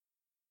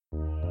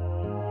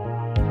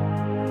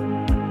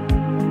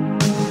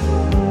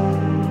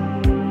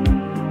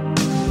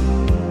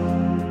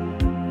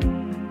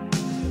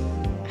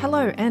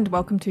Hello and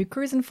welcome to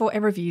Cruisin' for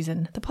a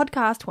Reviewsin', the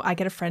podcast where I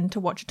get a friend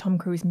to watch a Tom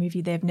Cruise movie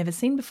they've never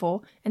seen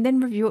before and then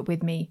review it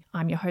with me.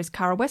 I'm your host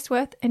Cara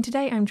Westworth, and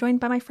today I'm joined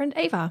by my friend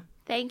Ava.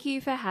 Thank you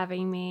for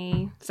having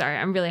me. Sorry,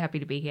 I'm really happy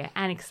to be here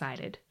and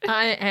excited.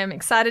 I am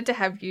excited to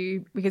have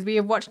you because we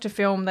have watched a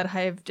film that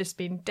I have just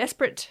been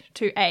desperate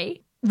to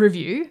A,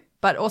 review,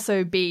 but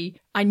also B,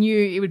 I knew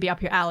it would be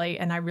up your alley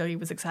and I really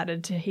was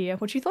excited to hear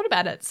what you thought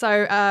about it.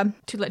 So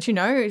to let you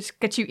know,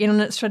 get you in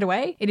on it straight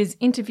away, it is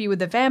Interview with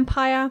the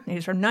Vampire. It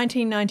is from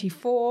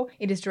 1994.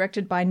 It is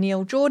directed by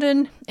Neil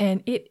Jordan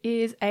and it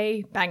is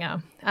a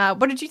banger.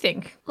 What did you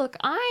think? Look,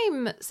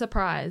 I'm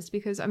surprised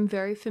because I'm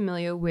very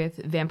familiar with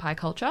vampire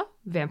culture,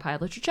 vampire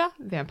literature,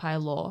 vampire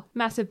lore.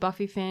 Massive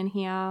Buffy fan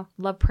here,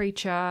 love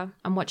Preacher.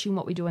 I'm watching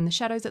What We Do in the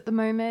Shadows at the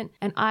moment,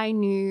 and I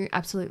knew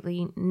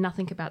absolutely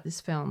nothing about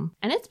this film.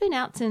 And it's been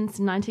out since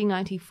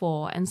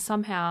 1994, and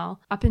somehow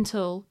up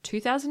until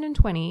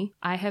 2020,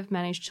 I have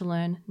managed to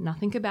learn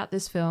nothing about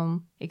this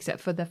film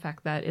except for the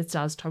fact that it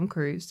stars Tom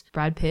Cruise,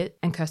 Brad Pitt,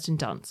 and Kirsten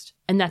Dunst.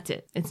 And that's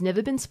it. It's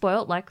never been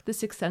spoilt like The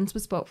Sixth Sense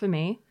was spoilt for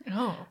me.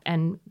 Oh.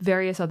 And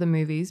various other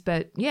movies.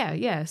 But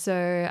yeah.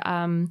 So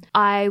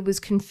I was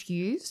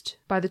confused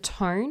by the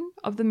tone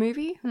of the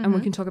movie, and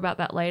we can talk about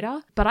that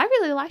later. But I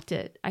really liked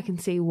it. I can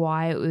see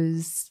why it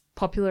was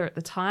popular at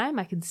the time.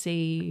 I can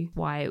see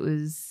why it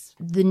was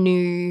the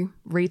new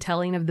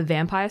retelling of the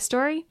vampire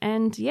story.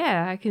 And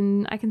yeah, I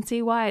can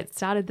see why it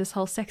started this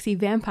whole sexy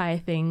vampire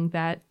thing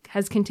that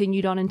has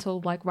continued on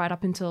until right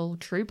up until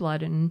True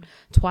Blood and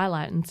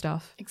Twilight and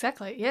stuff.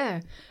 Exactly,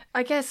 yeah.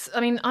 I guess,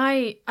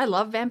 I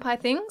love vampire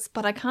things,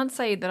 but I can't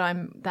say that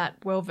I'm that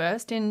well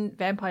versed in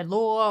vampire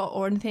lore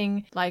or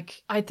anything.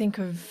 Like, I think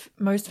of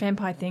most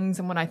vampire things,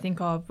 and what I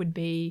think of would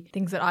be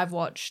things that I've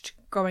watched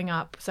growing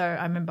up. So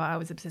I remember I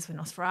was obsessed with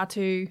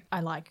Nosferatu. I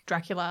like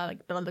Dracula,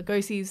 like Bela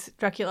Lugosi's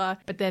Dracula.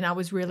 But then I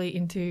was really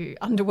into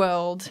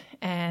Underworld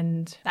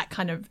and that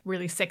kind of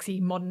really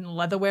sexy modern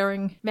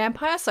leather-wearing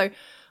vampire. So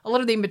a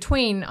lot of the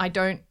in-between I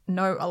don't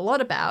know a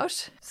lot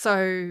about.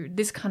 So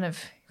this kind of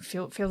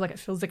feels like it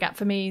fills the gap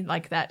for me,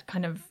 like that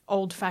kind of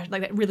old-fashioned,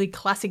 like that really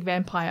classic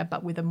vampire,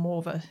 but with a more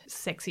of a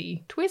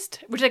sexy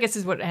twist, which I guess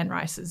is what Anne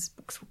Rice's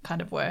books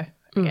kind of were.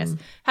 I guess.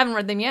 Haven't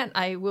read them yet.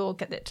 I will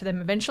get to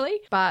them eventually.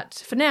 But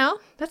for now,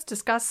 let's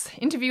discuss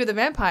Interview with the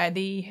Vampire,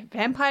 the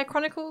Vampire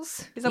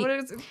Chronicles. Is that what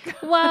it is?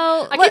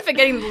 Well, I keep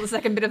forgetting the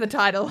second bit of the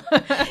title.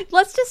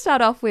 Let's just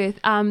start off with,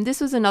 this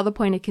was another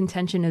point of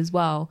contention as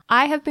well.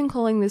 I have been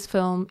calling this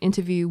film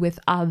Interview with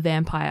a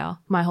Vampire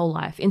my whole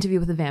life. Interview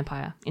with a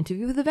Vampire.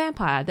 Interview with a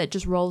Vampire. That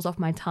just rolls off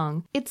my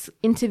tongue. It's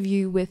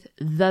Interview with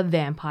the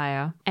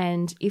Vampire.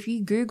 And if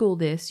you Google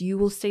this, you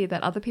will see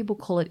that other people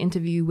call it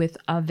Interview with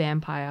a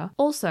Vampire.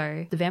 Also,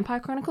 The Vampire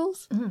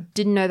Chronicles.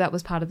 Didn't know that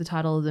was part of the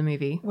title of the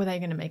movie. Were they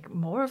going to make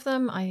more of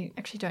them? I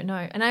actually don't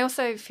know. And I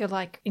also feel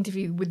like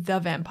Interview with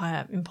the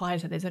Vampire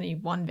implies that there's only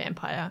one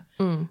vampire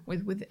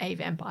with a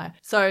vampire.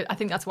 So I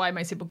think that's why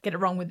most people get it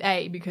wrong with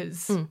A,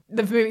 because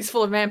the movie's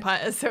full of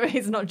vampires, so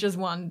it's not just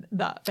one,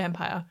 the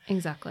vampire.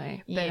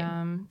 Exactly.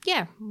 Yeah.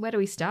 But where do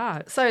we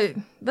start? So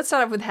let's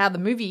start off with how the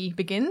movie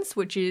begins,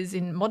 which is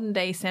in modern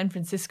day San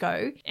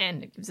Francisco,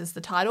 and it gives us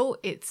the title.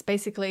 It's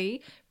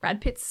basically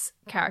Brad Pitt's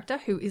character,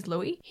 who is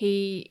Louis.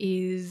 He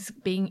is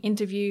being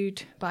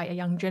interviewed by a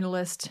young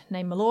journalist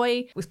named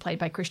Malloy, was played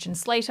by Christian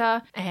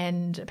Slater,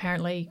 and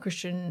apparently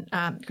Christian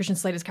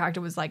Slater's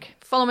character was like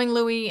following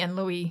Louis, and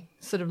Louis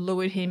sort of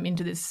lured him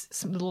into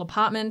this little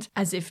apartment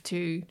as if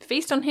to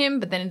feast on him,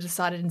 but then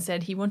decided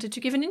instead he wanted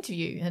to give an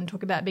interview and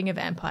talk about being a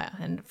vampire.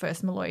 And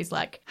first Malloy's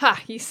like,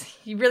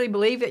 you really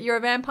believe that you're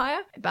a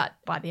vampire? But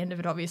by the end of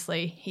it,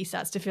 obviously, he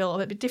starts to feel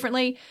a bit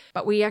differently.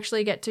 But we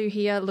actually get to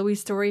hear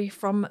Louis' story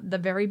from the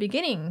very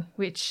beginning,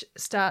 which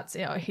starts,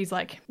 he's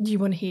like, do you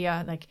want to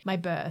hear like my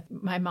birth,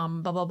 my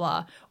mum, blah, blah,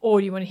 blah? Or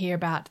do you want to hear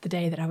about the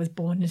day that I was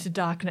born into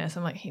darkness?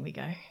 I'm like, here we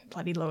go,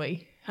 bloody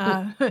Louis.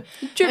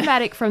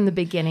 Dramatic from the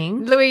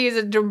beginning. Louis is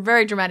a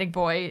very dramatic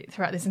boy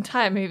throughout this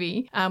entire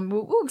movie.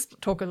 We'll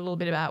talk a little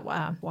bit about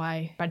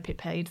why Brad Pitt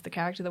played the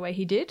character the way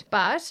he did.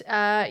 But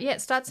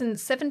it starts in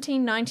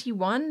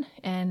 1791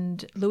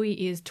 and Louis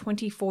is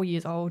 24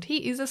 years old.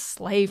 He is a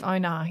slave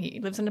owner. He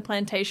lives on a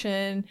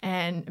plantation.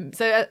 And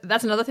so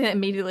that's another thing that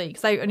immediately,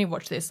 because I only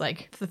watched this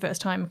like for the first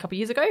time a couple of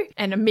years ago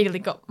and immediately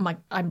got, I'm like,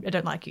 I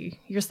don't like you.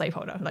 You're a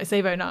slaveholder. Like,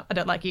 slave owner, I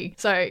don't like you.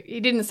 So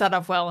it didn't start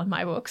off well in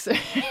my books,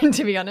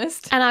 to be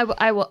honest. And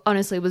I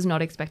honestly was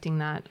not expecting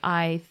that.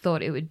 I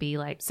thought it would be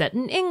like set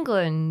in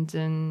England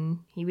and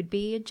he would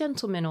be a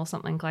gentleman or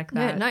something like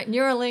that. Yeah, no,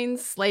 New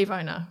Orleans slave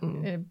owner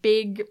in a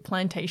big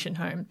plantation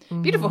home.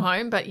 Beautiful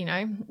home, but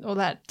all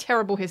that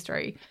terrible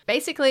history.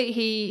 Basically,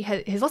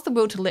 he's lost the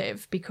will to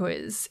live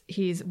because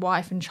his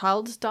wife and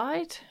child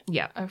died.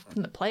 Yeah.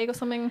 From the plague or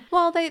something.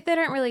 Well, they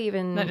don't really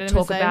even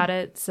talk about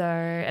it. So,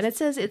 and it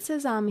says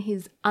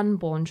his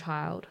unborn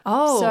child.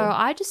 Oh. So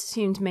I just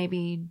assumed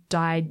maybe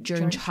died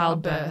during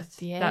childbirth.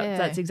 Yeah.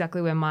 That's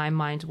exactly where my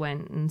mind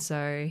went. And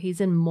so he's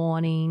in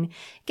mourning,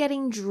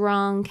 getting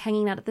drunk,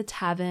 hanging out at the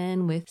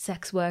tavern with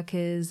sex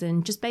workers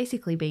and just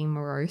basically being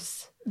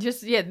morose.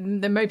 Just, yeah,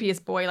 the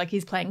Mobius boy, like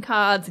he's playing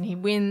cards and he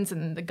wins,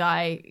 and the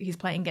guy he's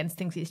playing against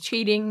thinks he's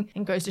cheating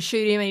and goes to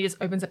shoot him, and he just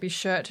opens up his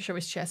shirt to show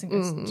his chest and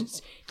goes,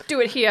 just do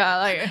it here.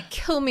 Like,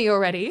 Kill me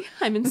already.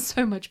 I'm in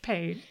so much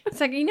pain. it's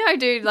like,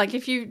 dude, like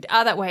if you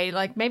are that way,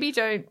 like maybe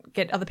don't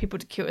get other people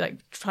to kill,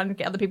 like trying to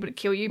get other people to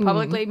kill you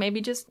publicly.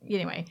 Maybe just,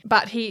 anyway.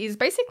 But he is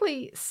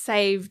basically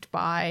saved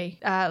by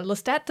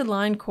Lestat de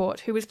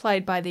Linecourt, who was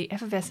played by the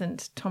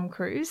effervescent Tom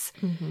Cruise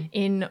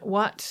in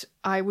what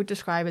I would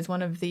describe as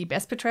one of the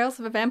best portrayals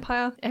of a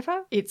vampire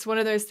ever. It's one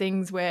of those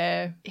things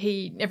where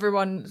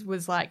everyone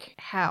was like,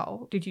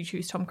 how did you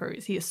choose Tom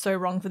Cruise? He is so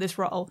wrong for this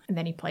role. And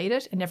then he played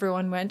it and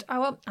everyone went, oh,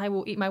 well, I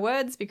will eat my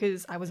words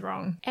because I was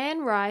wrong.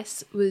 Anne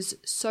Rice was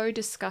so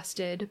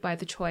disgusted by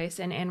the choice,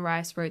 and Anne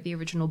Rice wrote the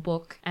original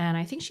book, and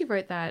I think she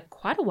wrote that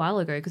quite a while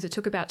ago because it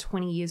took about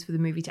 20 years for the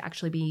movie to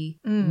actually be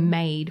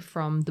made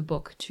from the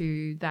book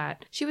to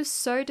that. She was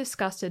so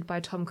disgusted by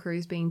Tom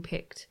Cruise being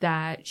picked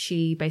that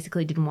she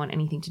basically didn't want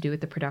anything to do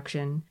with the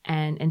production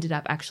and ended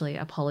up actually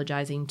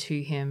apologizing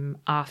to him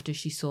after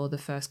she saw the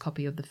first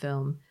copy of the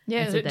film.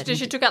 Yeah,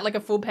 she took out like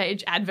a full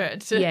page advert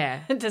to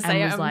say, and was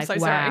I'm like, so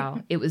wow,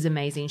 sorry. it was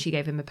amazing. She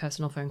gave him a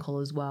personal phone call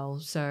as well.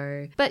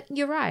 So, but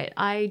you're right.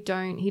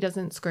 He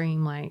doesn't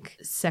scream like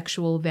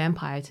sexual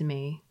vampire to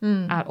me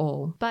at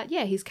all. But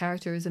yeah, his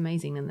character is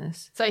amazing in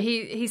this. So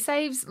he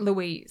saves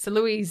Louis. So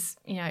Louis,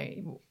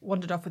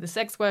 wandered off with a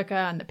sex worker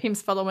and the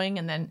pimp's following.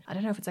 And then I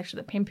don't know if it's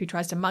actually the pimp who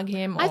tries to mug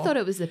him. Or... I thought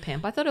it was the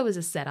pimp. I thought it was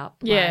a setup.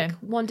 Yeah. Like,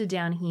 wander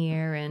down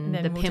here and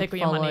then the we'll pimp take all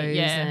your money. follows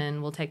Yeah.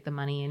 and we'll take the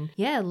money. And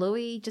yeah,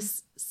 Louis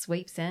just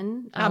sweeps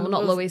in.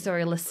 Not Louis,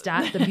 sorry,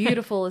 Lestat. The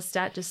beautiful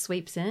Lestat just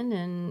sweeps in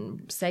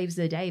and saves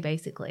the day,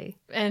 basically.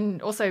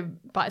 And also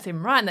bites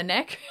him right in the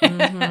neck.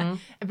 A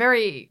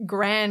very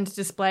grand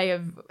display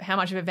of how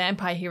much of a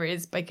vampire he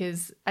is,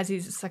 because as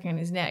he's sucking on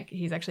his neck,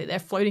 he's actually there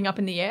floating up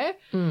in the air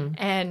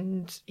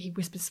and he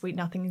whispers sweet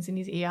nothings in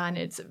his ear, and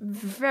it's a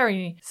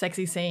very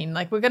sexy scene.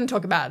 Like, we're going to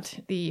talk about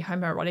the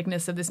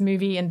homoeroticness of this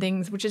movie and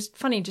things, which is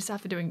funny just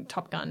after doing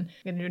Top Gun.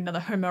 We're going to do another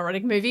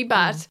homoerotic movie,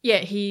 but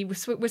he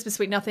whispers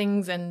sweet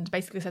nothings and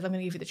basically says, I'm going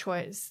to give you the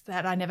choice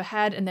that I never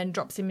had, and then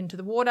drops him into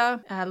the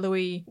water.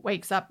 Louis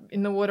wakes up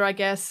in the water, I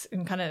guess,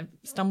 and kind of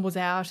stumbles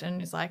out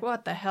and is like,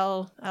 what the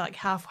hell? Like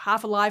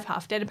half alive,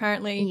 half dead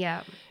apparently.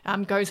 Yeah.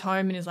 Goes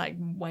home and is like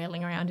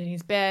wailing around in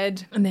his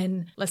bed. And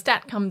then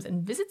Lestat comes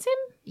and visits him.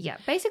 Yeah,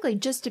 basically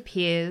just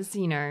appears,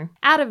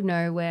 out of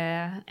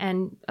nowhere.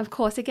 And of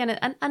course,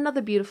 again,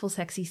 another beautiful,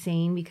 sexy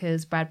scene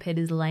because Brad Pitt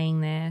is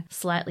laying there,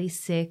 slightly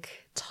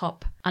sick,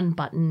 top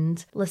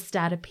unbuttoned.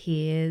 Lestat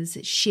appears,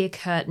 sheer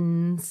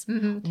curtains,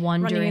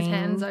 wandering. Running his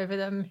hands over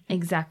them.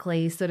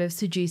 Exactly, sort of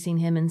seducing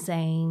him and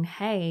saying,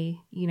 hey,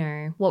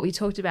 what we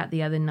talked about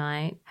the other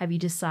night, have you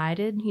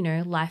decided,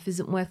 life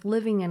isn't worth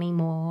living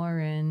anymore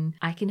and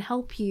I can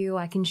help you,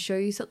 I can show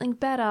you something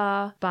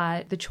better,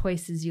 but the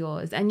choice is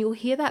yours. And you'll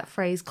hear that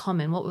phrase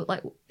common,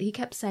 he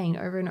kept saying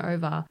over and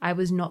over, I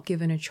was not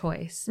given a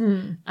choice.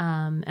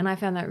 And I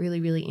found that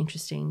really, really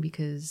interesting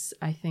because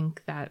I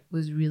think that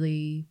was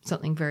really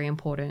something very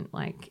important,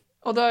 like,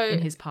 although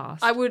in his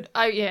past. but I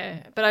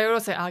would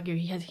also argue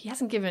he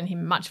hasn't given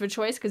him much of a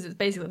choice, because it's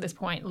basically at this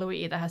point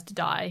Louis either has to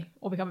die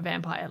or become a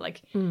vampire.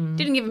 Like,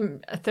 didn't give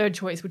him a third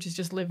choice, which is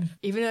just live,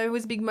 even though he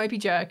was a big mopey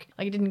jerk.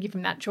 Like, he didn't give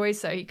him that choice,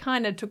 so he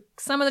kind of took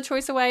some of the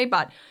choice away,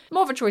 but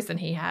more of a choice than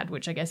he had,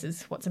 which I guess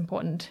is what's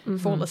important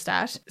for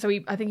Lestat. So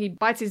I think he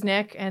bites his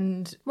neck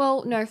and...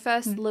 Well, no,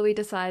 first Louis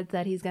decides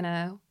that he's going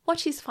to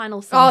watch his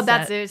final sunset. Oh,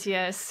 that's it,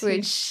 yes.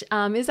 Which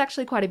is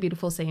actually quite a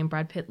beautiful scene.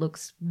 Brad Pitt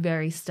looks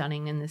very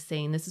stunning in this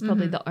scene. This is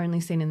probably the only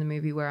scene in the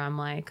movie where I'm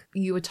like,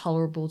 you are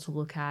tolerable to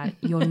look at.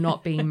 You're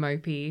not being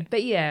mopey.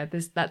 But yeah,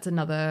 that's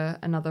another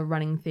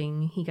running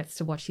thing. He gets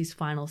to watch his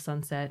final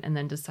sunset and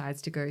then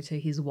decides to go to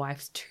his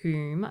wife's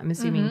tomb. I'm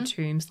assuming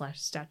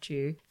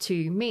tomb/statue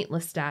to meet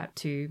Lestat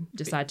to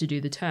decide to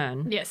do the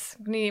turn. Yes.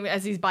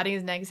 As he's biting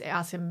his neck,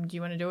 asks him, do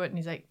you want to do it? And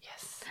he's like,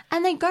 yes.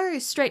 And they go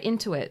straight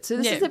into it. So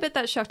this is a bit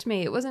that shocked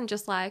me. It wasn't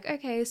just like,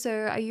 okay, so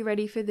are you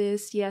ready for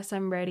this? Yes,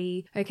 I'm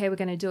ready. Okay, we're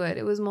going to do it.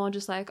 It was more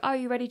just like, oh, are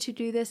you ready to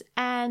do this?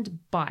 And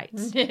bite.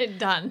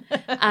 Done.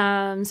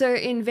 So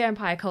in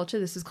vampire culture,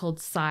 this is called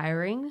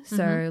siring.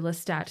 So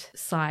Lestat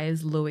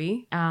sires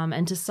Louis.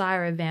 And to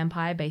sire a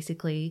vampire,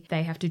 basically,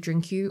 they have to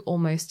drink you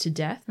almost to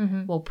death.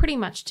 Well, pretty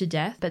much to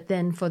death. But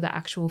then for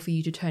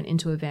you to turn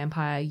into a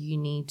vampire, you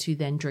need to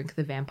then drink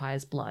the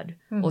vampire's blood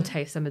or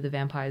taste some of the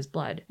vampire's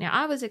blood. Now,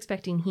 I was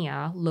expecting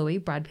here, Louis,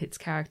 Brad Pitt's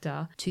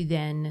character, to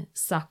then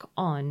suck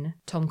on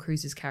Tom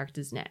Cruise's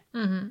character's neck.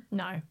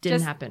 No.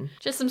 Didn't happen.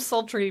 Just some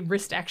sultry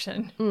wrist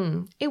action.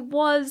 It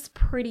was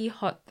pretty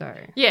hot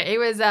though. Yeah, it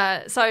was.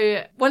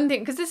 So one thing,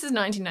 because this is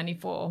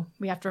 1994,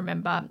 we have to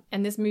remember,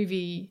 and this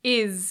movie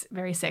is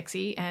very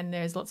sexy, and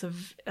there's lots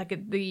of,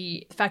 like,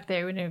 the fact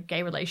they're in a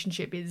gay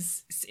relationship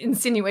is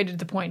insinuated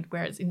to the point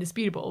where it's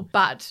indisputable.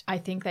 But I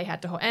think they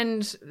had to,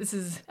 and this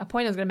is a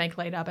point I was going to make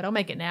later, but I'll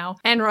make it now.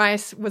 Anne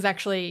Rice was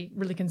actually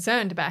really concerned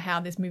concerned about how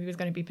this movie was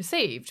going to be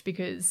perceived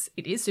because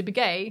it is super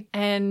gay.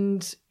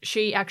 And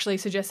she actually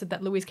suggested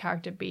that Louis'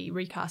 character be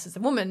recast as a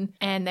woman.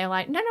 And they're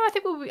like, no,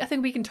 I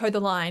think we can toe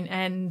the line.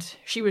 And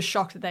she was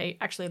shocked that they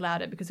actually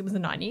allowed it because it was the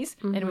 90s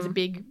and it was a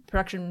big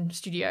production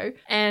studio.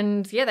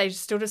 And yeah, they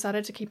still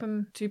decided to keep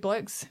them two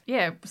blokes.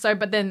 Yeah. So,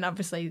 but then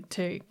obviously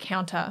to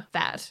counter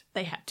that,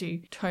 they had to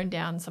tone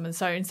down some of the,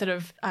 so instead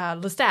of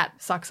Lestat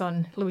sucks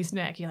on Louis'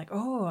 neck, you're like,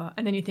 oh,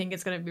 and then you think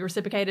it's going to be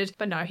reciprocated.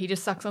 But no, he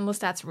just sucks on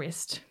Lestat's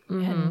wrist.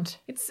 And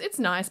it's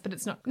nice, but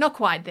it's not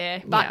quite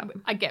there. But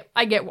yeah.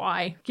 I get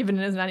why, given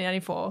it as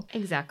 1994.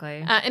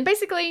 Exactly. And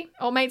basically,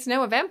 old mates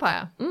know a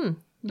vampire.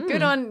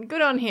 Good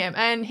on him.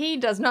 And he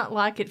does not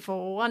like it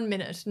for 1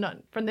 minute. Not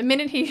from the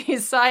minute he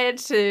is sired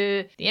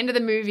to the end of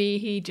the movie,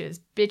 he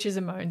just bitches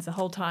and moans the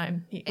whole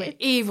time. We're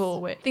evil,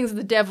 we're things of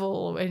the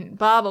devil, and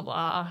blah, blah,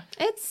 blah.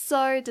 It's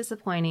so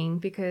disappointing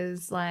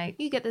because, like,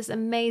 you get this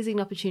amazing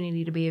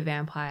opportunity to be a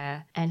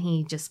vampire and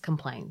he just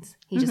complains.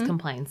 He just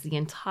complains the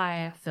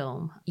entire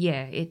film.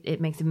 Yeah, it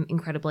makes him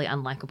incredibly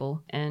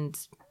unlikable. And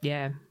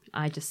yeah,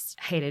 I just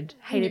hated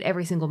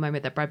every single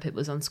moment that Brad Pitt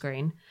was on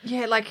screen.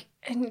 Yeah, like,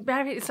 and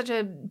Brad Pitt is such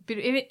a,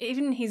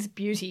 even his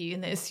beauty in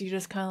this, you're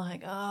just kind of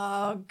like,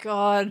 oh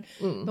God,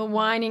 the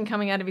whining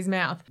coming out of his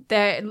mouth.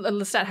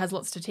 Lestat has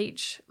lots to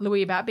teach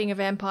Louis about being a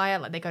vampire.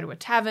 Like, they go to a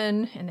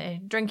tavern and they're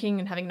drinking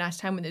and having a nice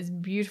time with this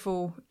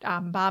beautiful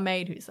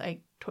barmaid who's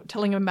like,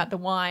 telling him about the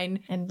wine,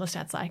 and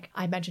Lestat's like,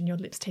 I imagine your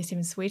lips taste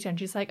even sweeter, and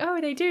she's like,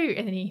 oh, they do,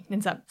 and then he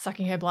ends up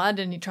sucking her blood,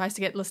 and he tries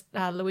to get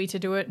Louis to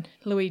do it.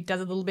 Louis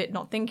does a little bit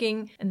not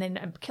thinking, and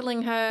then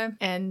killing her,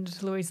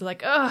 and Louis is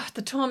like, oh,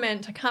 the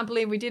torment, I can't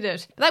believe we did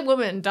it. But that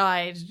woman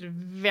died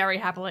very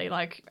happily,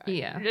 like,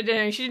 yeah,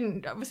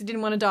 she obviously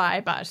didn't want to die,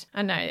 but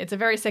I know, it's a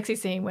very sexy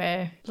scene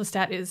where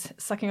Lestat is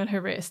sucking on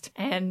her wrist,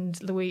 and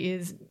Louis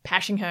is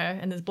pashing her,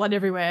 and there's blood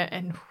everywhere,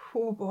 and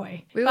oh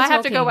boy. If I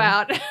have to go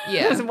out,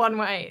 there's one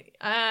way.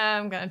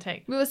 I'm going to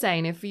take. We were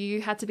saying if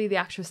you had to be the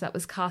actress that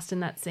was cast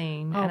in that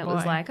scene and it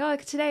was like, oh,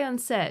 today on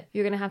set,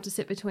 you're going to have to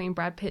sit between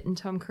Brad Pitt and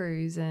Tom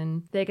Cruise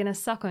and they're going to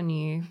suck on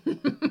you.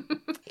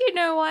 You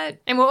know what?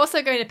 And we're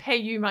also going to pay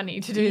you money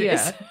to do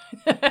this.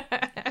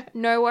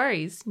 No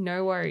worries.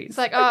 No worries. It's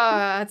like,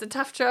 oh, it's a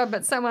tough job,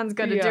 but someone's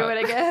going to do it,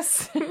 I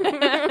guess.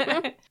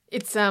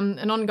 It's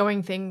an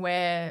ongoing thing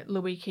where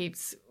Louis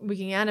keeps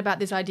wigging out about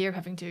this idea of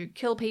having to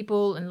kill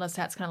people, and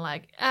Lestat's kind of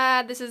like,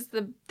 this is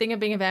the thing of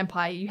being a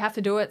vampire. You have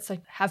to do it, so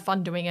have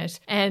fun doing it.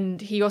 And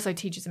he also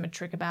teaches him a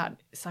trick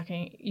about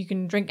sucking. You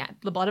can drink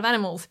the blood of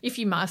animals if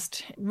you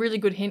must. Really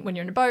good hint when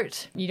you're in a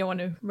boat. You don't want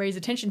to raise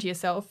attention to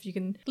yourself. You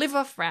can live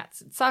off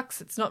rats. It sucks.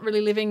 It's not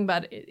really living,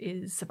 but it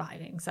is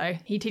surviving. So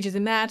he teaches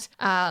him that.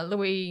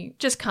 Louis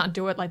just can't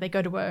do it. Like, they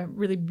go to a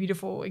really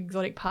beautiful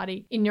exotic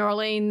party in New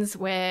Orleans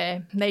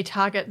where they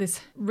target this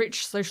rich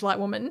socialite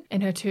woman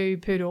and her two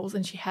poodles,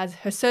 and she has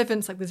her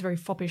servants, like this very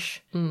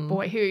foppish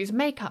boy whose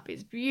makeup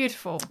is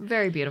beautiful.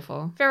 Very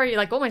beautiful. Very,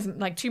 like, almost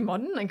like too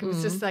modern. Like, it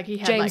was just like he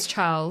had James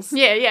Charles.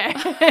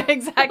 Yeah,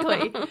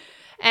 exactly.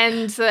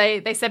 And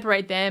so they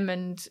separate them,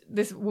 and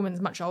this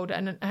woman's much older,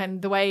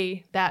 and the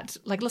way that,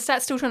 like,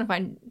 Lestat's still trying to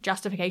find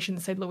justification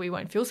so Louis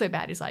won't feel so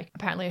bad is, like,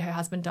 apparently her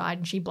husband died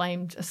and she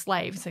blamed a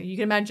slave, so you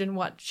can imagine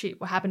what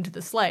happened to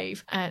the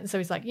slave. And so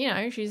he's like, you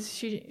know, she's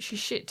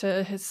shit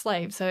to his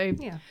slave, so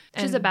yeah,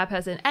 she's a bad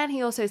person. And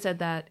he also said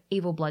that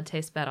evil blood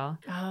tastes better.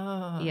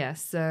 Oh, yeah,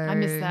 so I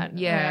missed that.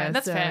 Yeah,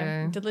 that's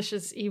fair.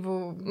 Delicious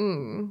evil.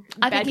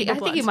 I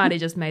think he might have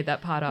just made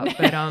that part up,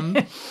 but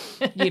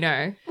you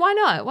know,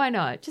 why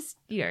not? Just,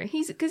 you know,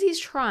 he's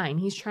trying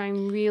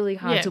really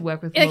hard to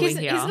work with Louis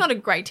here. He's not a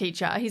great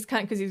teacher. He's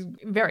kind of, because he's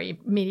very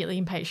immediately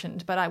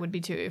impatient, but I would be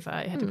too if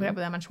I had to put up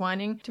with that much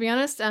whining, to be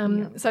honest.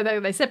 So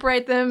they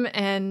separate them,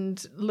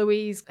 and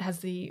Louise has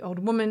the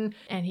older woman,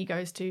 and he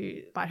goes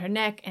to bite her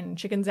neck and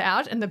chickens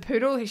out, and the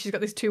poodle, she's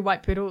got these two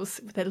white poodles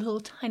with their little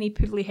tiny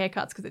poodly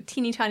haircuts because they're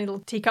teeny tiny little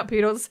teacup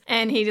poodles,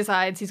 and he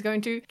decides he's going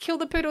to kill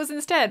the poodles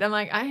instead. I'm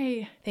like,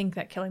 I think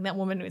that killing that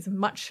woman is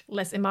much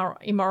less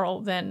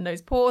immoral than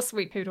those poor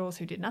sweet poodles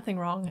who did nothing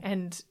wrong.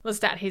 And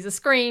Lestat hears her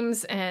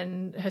screams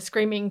and her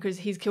screaming because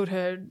he's killed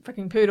her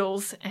fucking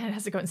poodles and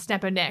has to go and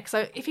snap her neck.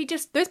 So if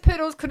those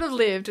poodles could have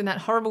lived, and that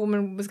horrible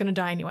woman was going to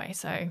die anyway.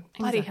 So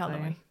bloody hell,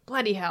 Louis.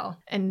 Bloody hell.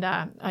 And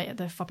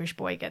the foppish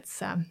boy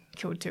gets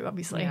killed too,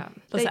 obviously. Yeah.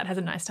 Lestat has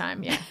a nice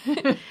time, yeah.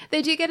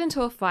 They do get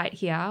into a fight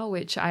here,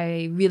 which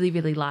I really,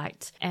 really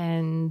liked.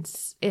 And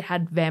it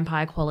had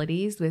vampire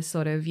qualities with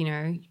sort of, you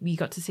know, you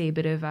got to see a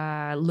bit of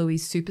Louis'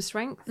 super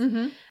strength.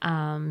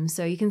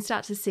 So you can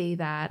start to see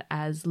that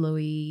as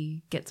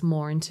Louis gets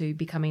more into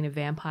becoming a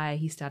vampire,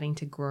 he's starting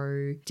to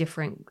grow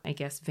different, I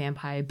guess,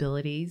 vampire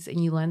abilities.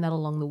 And you learn that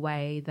along the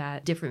way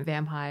that different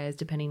vampires,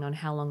 depending on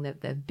how long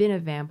they've been a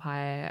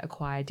vampire,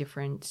 acquire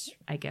different,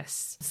 I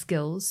guess,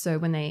 skills. So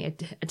when they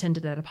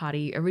attended at a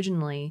party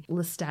originally,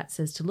 Lestat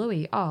says to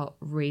Louis, oh,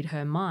 read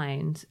her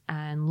mind.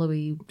 And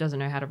Louis doesn't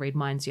know how to read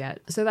minds yet.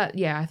 So that,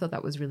 yeah, I thought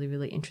that was really,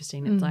 really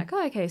interesting. It's like,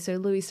 oh, okay, so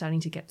Louis is starting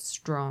to get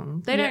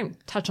strong. They don't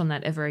touch on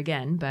that ever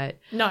again, but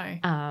no.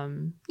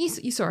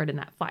 You saw it in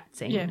that fight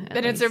scene. Yeah,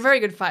 and it's a very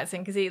good fight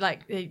scene because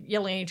they're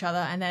yelling at each other,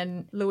 and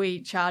then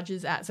Louis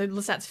charges at. So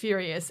Lestat's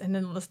furious, and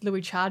then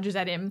Louis charges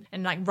at him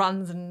and like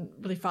runs and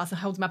really fast and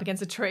holds him up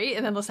against a tree,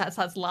 and then Lestat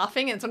starts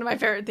laughing. And it's one of my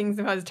favorite things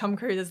about Tom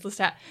Cruise is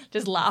Lestat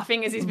just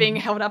laughing as he's being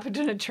held up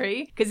into a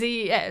tree because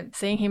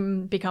seeing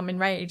him become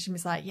enraged, and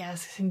he's like,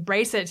 yes,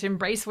 embrace it,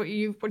 embrace what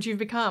you've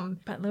become.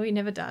 But Louis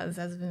never does,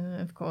 as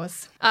of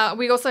course.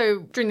 We also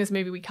during this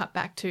movie we cut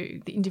back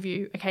to the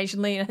interview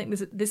occasionally, and I think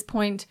there's at this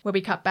point where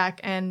we cut back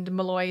and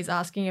Malloy is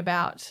asking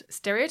about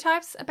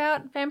stereotypes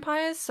about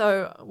vampires.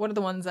 So what are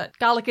the ones that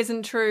garlic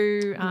isn't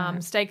true,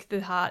 steak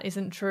the heart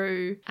isn't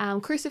true,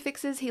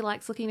 crucifixes, he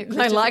likes looking at No,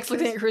 crucifixes. likes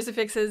looking at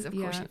crucifixes. Of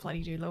course you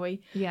bloody do,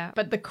 Louis. Yeah.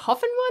 But the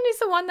coffin one is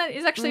the one that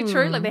is actually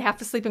true. Like they have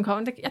to sleep in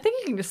coffin. I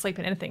think you can just sleep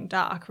in anything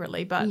dark,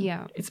 really, but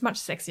it's much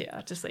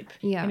sexier to sleep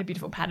in a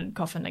beautiful padded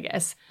coffin, I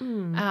guess.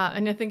 And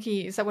I think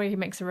is that where he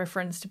makes a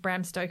reference to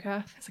Bram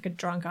Stoker? It's like a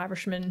drunk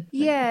Irishman.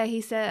 Yeah,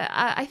 he said,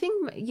 I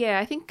think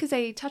because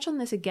they touch on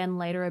this again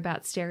later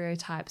about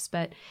stereotypes,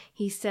 but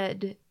he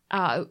said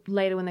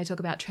later when they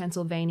talk about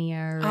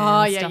Transylvania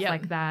and stuff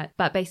like that.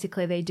 But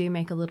basically they do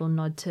make a little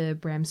nod to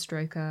Bram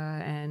Stoker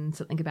and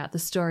something about the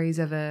stories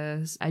of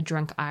a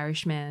drunk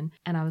Irishman.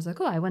 And I was like,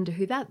 oh, I wonder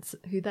who that's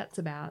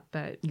about.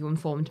 But you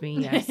informed me,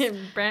 yes.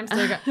 Bram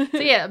Stoker. So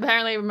yeah,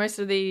 apparently most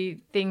of the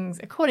things,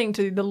 according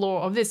to the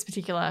lore of this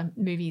particular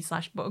movie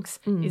 / books,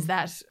 is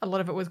that a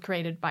lot of it was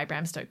created by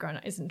Bram Stoker and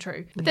it isn't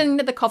true. But then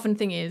the coffin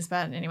thing is,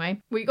 but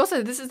anyway.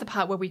 This is the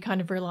part where we kind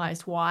of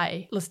realised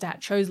why Lestat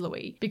chose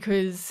Louis,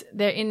 because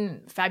they're in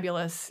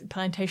fabulous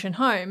plantation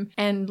home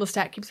and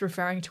Lestat keeps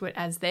referring to it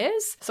as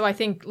theirs. So I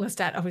think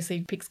Lestat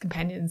obviously picks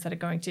companions that are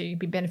going to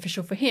be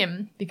beneficial for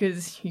him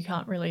because you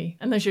can't really,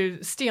 unless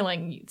you're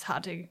stealing, it's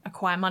hard to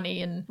acquire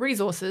money and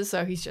resources.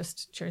 So he's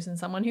just chosen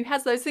someone who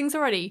has those things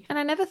already. And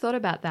I never thought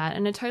about that.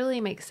 And it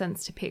totally makes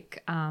sense to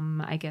pick,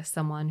 I guess,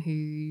 someone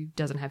who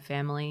doesn't have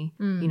family,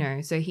 you know,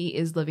 so he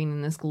is living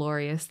in this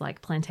glorious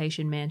like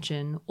plantation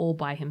mansion all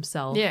by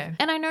himself. Yeah.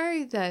 And I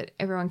know that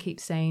everyone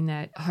keeps saying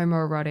that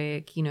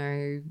homoerotic, you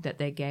know, that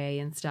they're gay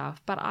and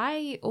stuff, but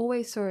I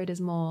always saw it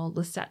as more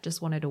Lestat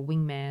just wanted a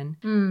wingman,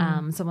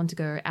 someone to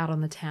go out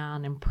on the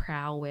town and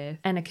prowl with,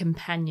 and a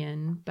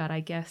companion. But I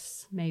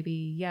guess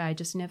maybe, I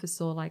just never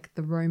saw like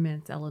the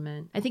romance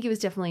element. I think he was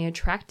definitely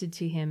attracted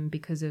to him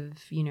because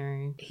of, you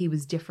know, he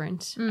was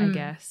different, I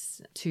guess,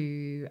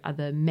 to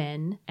other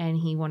men, and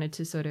he wanted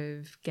to sort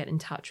of get in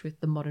touch with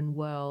the modern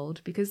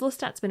world because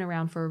Lestat's been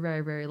around for a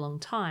very, very long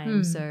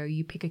time. So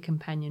you pick a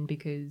companion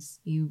because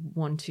you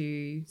want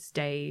to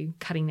stay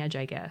cutting edge,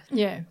 I guess.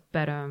 Yeah.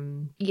 But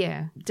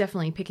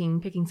definitely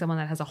picking someone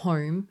that has a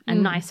home, a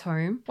nice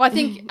home. Well, I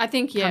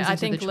think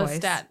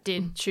Lestat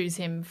did choose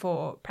him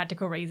for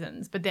practical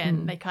reasons, but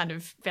then they kind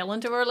of fell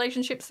into a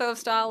relationship sort of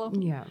style,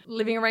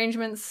 living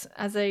arrangements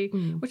as a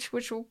which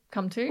we'll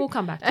come to. We'll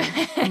come back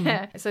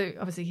to. So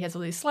obviously he has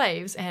all these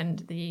slaves, and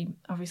the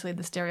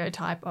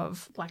stereotype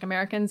of Black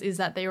Americans is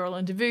that they're all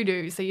into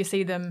voodoo. So you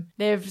see them,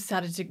 they've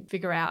started to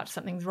figure out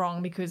something's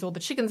wrong because all the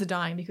chickens are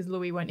dying because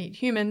Louis won't eat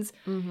humans.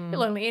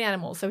 He'll only eat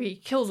animals, so he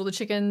kills all the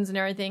chickens and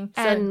everything.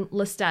 And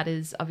Lestat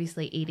is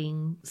obviously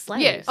eating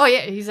slaves. Yeah. Oh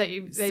yeah. He's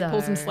like, they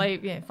pull some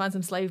find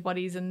some slave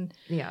bodies and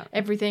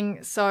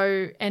everything.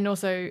 So, and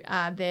also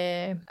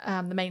the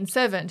main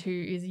servant, who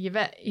is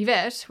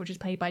Yvette, which is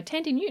played by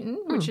Tandy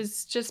Newton, which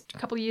is just a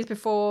couple of years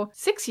before,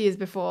 6 years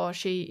before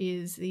she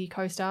is the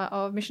co-star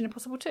of Mission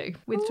Impossible 2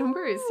 with Tom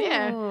Cruise.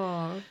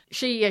 Yeah.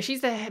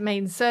 She's the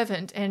main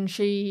servant, and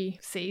she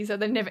sees that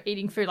they're never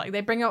eating food. Like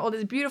they bring her all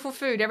this beautiful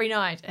food every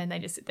night and they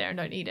just sit there and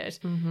don't eat it.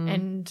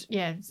 And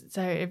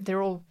so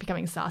they're all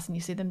becoming sus, and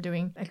you see them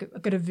doing like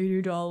a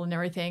voodoo doll and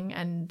everything,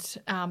 and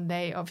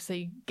they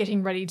obviously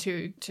getting ready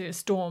to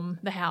storm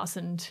the house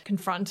and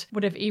confront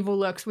whatever evil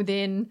lurks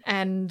within.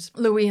 And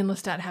Louis and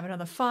Lestat have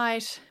another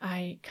fight.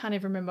 I can't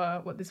even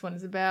remember what this one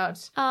is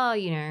about. Oh,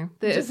 you know,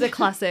 the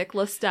classic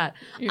Lestat.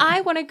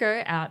 I want to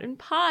go out and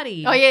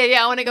party. Oh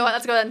yeah, I want to go.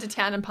 Let's go out into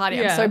town and party.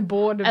 I'm so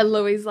bored. And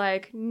Louis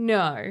like,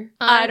 no,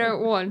 I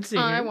don't want to.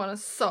 I want to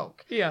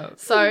sulk. Yeah.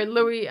 So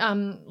Louis,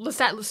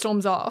 Lestat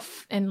storms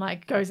off and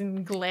like goes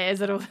and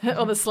glares at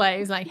all the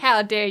slaves, like,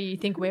 how dare you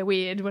think we're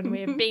weird when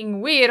we're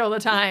being weird all the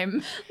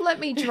time? Let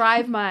me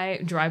ride my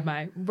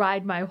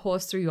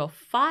horse through your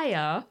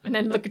fire, and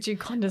then look at you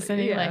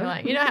condescendingly,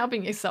 like you're not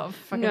helping yourself.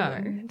 Fucking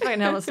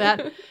hell,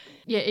 Lestat.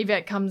 yeah,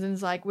 Yvette comes and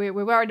is like, we're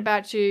worried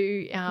about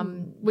you.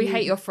 We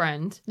hate your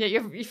friend. Yeah,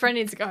 your friend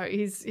needs to go.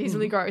 He's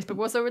really gross, but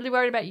we're also really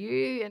worried about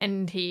you.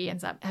 And he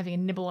ends up having a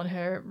nibble on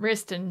her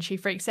wrist and she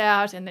freaks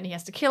out and then he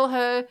has to kill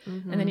her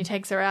and then he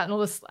takes her out and all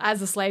this, as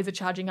the slaves are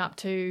charging up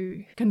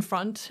to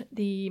confront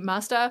the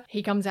master,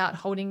 he comes out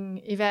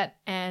holding Yvette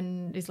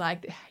and is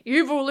like,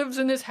 evil lives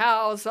in this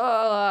house.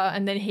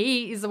 And then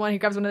he is the one who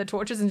grabs one of the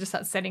torches and just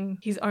starts setting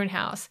his own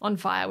house on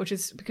fire, which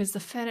is because the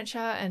furniture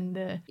and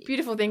the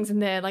beautiful things in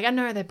there, like I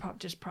know they're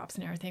just props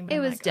and everything, but It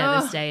I'm was like,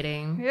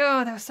 devastating.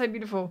 yeah, that was so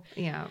beautiful.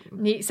 Yeah.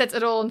 And he sets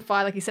it all on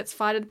fire, like he sets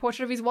fire to the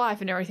portrait of his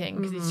wife and everything,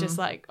 because he's just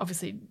like,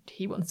 obviously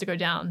he wants to go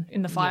down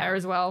in the fire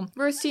as well.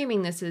 We're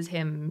assuming this is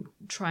him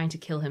trying to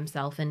kill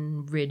himself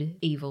and rid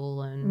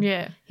evil, and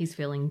Yeah. he's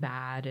feeling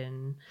bad,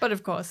 and But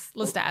of course,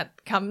 Lestat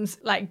comes,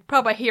 like,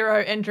 proper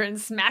hero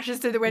entrance, smashes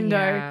through the window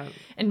Yeah.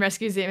 and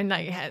rescues him. And,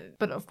 like,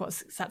 but of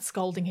course, starts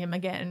scolding him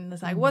again.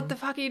 It's like, what the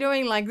fuck are you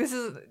doing? Like, this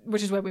is,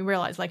 which is where we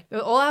realize, like,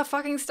 all our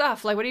fucking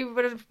stuff. Like, what do you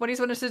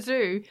want us to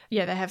do?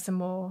 Yeah, they have some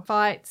more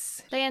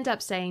fights. they end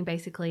up staying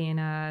basically in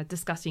a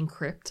disgusting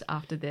crypt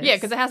after this. Yeah,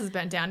 because the house is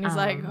burnt down. He's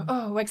like,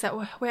 wakes up,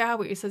 where are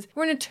we? He says,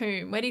 we're in a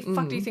tomb. Where the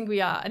fuck do you think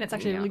we are? And it's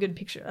actually a really good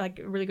picture, like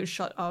a really good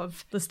shot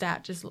of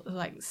Lestat just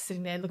like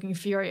sitting there looking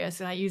furious.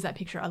 And I use that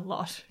picture a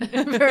lot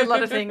for a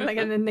lot of things, like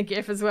and then the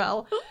GIF as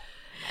well.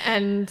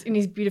 And in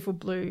his beautiful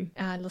blue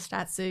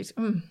Lestat suit.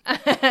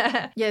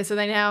 Yeah, so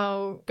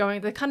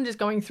they're kind of just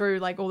going through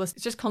like all this.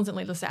 It's just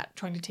constantly Lestat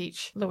trying to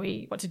teach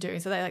Louis what to do.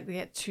 So they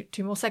get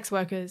two more sex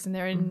workers and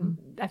they're in,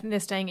 I think they're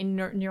staying in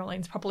New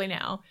Orleans properly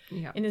now,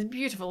 in this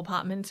beautiful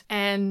apartment.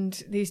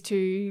 And these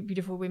two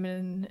beautiful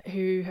women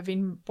who have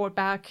been brought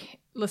back,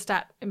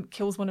 Lestat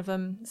kills one of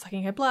them,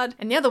 sucking her blood,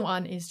 and the other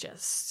one is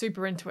just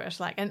super into it.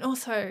 Like, and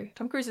also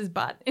Tom Cruise's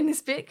butt in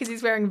this bit because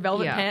he's wearing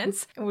velvet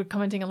pants. And we're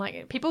commenting on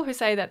like people who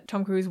say that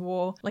Tom Cruise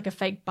wore like a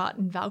fake butt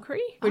in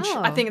Valkyrie, which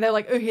I think they're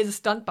like, oh, here's a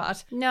stunt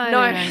butt. No.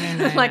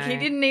 Like he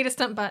didn't need a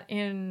stunt butt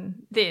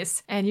in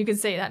this, and you can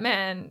see that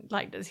man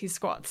like does his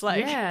squats.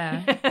 Like,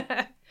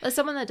 Yeah. As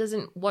someone that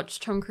doesn't watch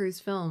Tom Cruise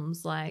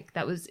films, like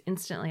that was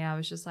instantly, I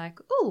was just like,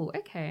 oh,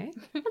 okay,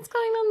 what's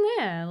going on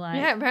there? Like,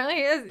 yeah, apparently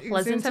he is. He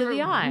pleasant seems to have to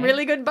the a eye.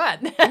 really good butt.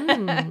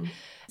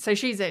 So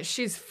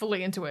she's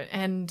fully into it,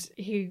 and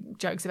he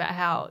jokes about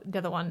how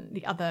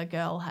the other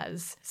girl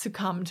has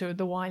succumbed to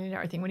the wine and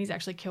everything when he's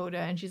actually killed her,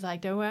 and she's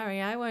like, "Don't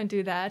worry, I won't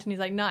do that." And he's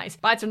like, "Nice."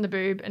 Bites her on the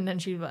boob, and then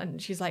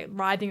she's like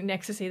riding in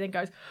ecstasy, then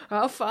goes,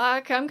 "Oh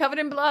fuck, I'm covered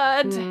in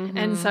blood."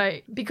 And so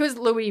because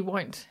Louis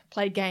won't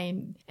play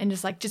game and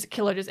just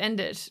kill her, just end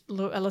it,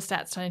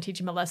 Lestat's trying to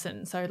teach him a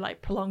lesson, so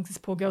like prolongs this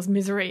poor girl's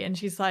misery, and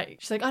she's like,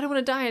 "I don't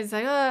want to die." And he's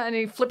like, "Oh," and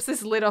he flips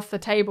this lid off the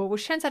table,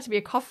 which turns out to be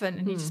a coffin,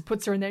 and he just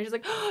puts her in there. She's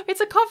like, "Oh, it's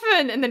a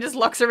coffin," and then just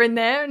locks her in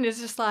there, and is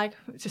just like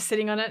just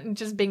sitting on it and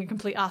just being a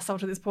complete arsehole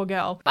to this poor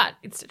girl. But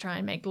it's to try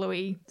and make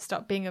Louis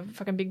stop being a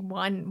fucking big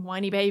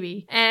whiny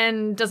baby,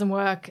 and doesn't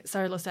work.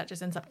 So Lestat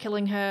just ends up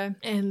killing her,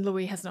 and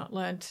Louis has not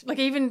learnt. Like,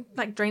 he even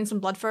like drains some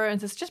blood for her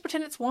and says, "Just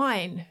pretend it's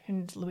wine,"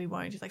 and Louis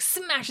won't. He's like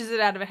smashes it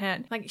out of her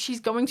hand. Like, she's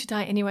going to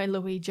die anyway,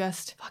 Louis.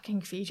 Just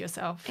fucking feed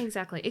yourself.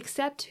 Exactly.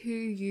 Accept who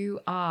you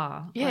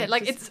are. Yeah,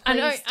 like just it's. I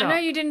know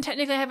stop. you didn't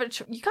technically have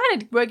you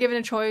kind of were given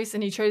a choice,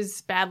 and you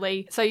chose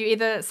badly. So you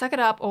either suck it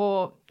up,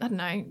 or I don't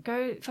know,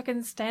 go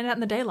fucking stand out in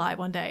the daylight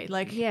one day.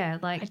 Like, Yeah,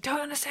 I like don't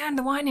understand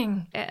the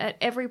whining. at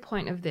every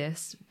point of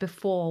this,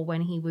 before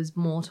when he was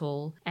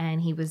mortal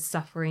and he was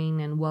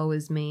suffering and woe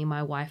is me,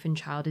 my wife and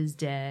child is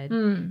dead,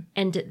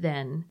 end it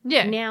then.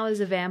 Yeah. Now as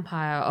a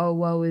vampire, oh,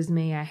 woe is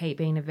me, I hate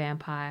being a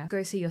vampire.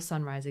 Go see your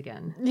sunrise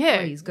again. Yeah,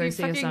 Please, go you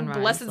see your fucking sunrise.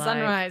 Blessed Like,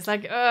 sunrise.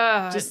 Like,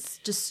 ugh.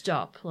 Just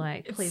stop.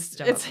 Like, please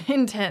stop. It's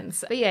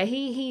intense. But yeah,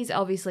 he's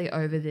obviously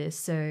over this,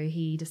 so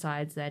he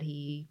decides that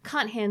he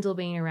can't handle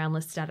being around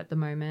Lestat at the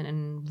moment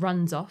and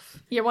runs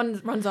off. Yeah, one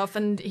runs off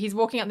and he's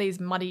walking up these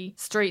muddy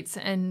streets,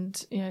 and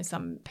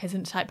some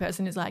peasant type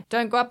person is like,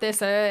 "Don't go up there,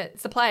 sir,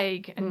 it's the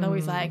plague." And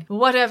Louis like,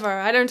 "Whatever,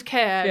 I don't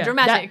care."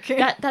 Dramatic.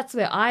 That's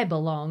where I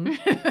belong,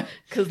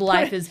 because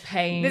life is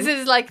pain. This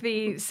is like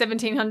the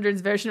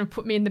 1700s version of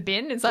 "put me in the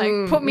bin." It's like,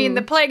 "Put me in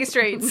the plague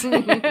streets."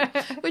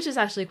 Which is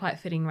actually quite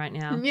fitting right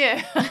now.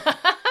 Yeah.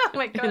 Oh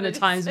my God, In the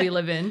times we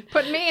live in.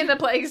 Put me in the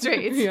plague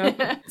streets.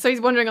 Yeah. So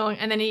he's wandering along,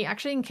 and then he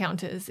actually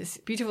encounters this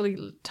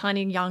beautifully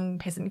tiny young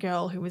peasant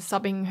girl who was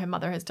subbing. Her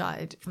mother has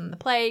died from the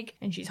plague,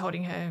 and she's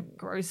holding her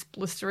gross,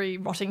 blistery,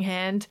 rotting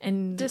hand.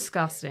 And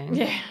Disgusting.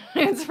 yeah,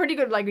 it's pretty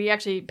good. Like, we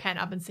actually pan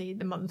up and see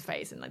the mum's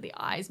face and like the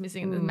eyes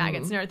missing and the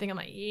maggots and everything. I'm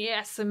like,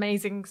 yes,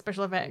 amazing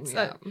special effects,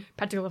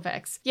 practical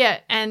effects. Yeah,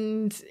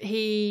 and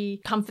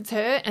he comforts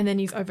her, and then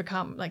he's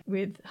overcome like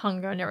with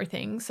hunger and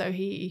everything. So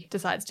he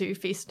decides to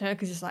feast her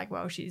because he's like,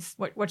 well, she's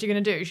what you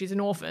going to do? She's an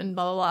orphan,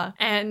 blah, blah, blah.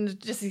 And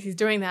just as he's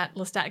doing that,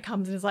 Lestat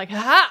comes and is like,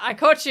 ha, I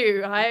caught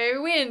you, I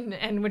win.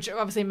 And which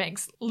obviously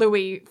makes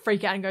Louis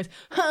freak out and goes,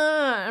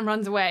 ha, and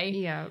runs away.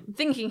 Yeah.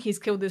 Thinking he's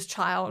killed this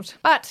child.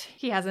 But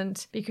he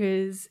hasn't,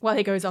 because while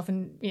he goes off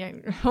and,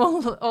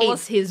 all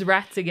Eats his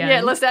rats again.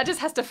 yeah, Lestat just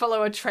has to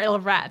follow a trail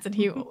of rats, and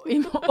he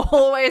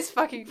always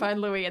fucking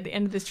find Louis at the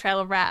end of this trail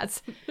of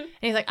rats. And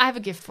he's like, I have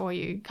a gift for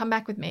you. Come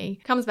back with me.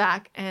 Comes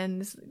back,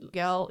 and this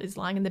girl is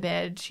lying in the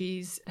bed.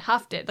 She's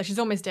half dead. Like, she's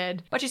almost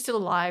dead, but she's still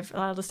alive.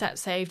 Lestat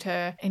saved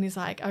her, and he's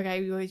like,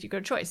 okay, you've got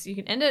a choice. You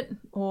can end it,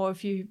 or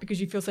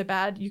because you feel so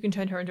bad, you can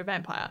turn her into a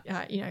vampire.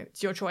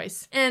 It's your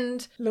choice.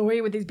 And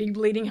Louis, with his big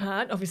bleeding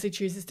heart, obviously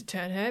chooses to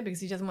turn her because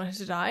he doesn't want her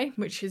to die,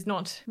 which is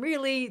not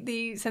really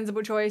the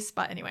sensible choice.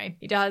 But anyway,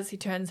 he does. He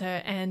turns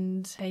her,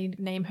 and they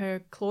name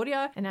her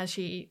Claudia. And as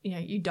she,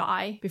 you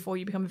die before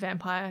you become a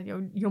vampire,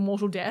 your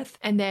mortal death,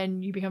 and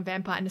then you become a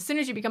vampire. And as soon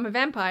as you become a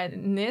vampire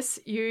in this,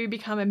 you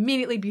become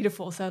immediately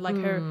beautiful. So like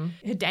her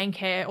dank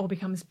hair all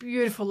becomes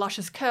beautiful,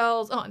 luscious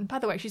curls. Oh, and by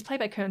the way, she's played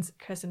by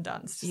Kirsten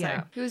Dunst. So.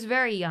 Yeah. He was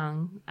very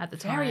young at the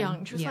time. Very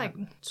young. She was like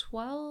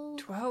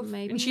 12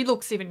 maybe. And she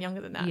looks even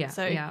younger than that. Yeah.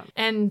 So, yeah.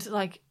 And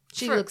like,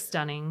 she looks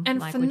stunning.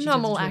 And like, when she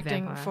phenomenal turns into a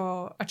acting vampire.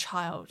 for a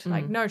child.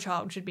 Like, no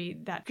child should be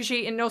that. Because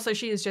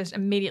she is just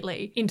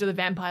immediately into the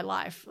vampire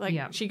life.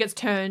 Like, she gets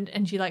turned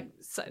and she, like,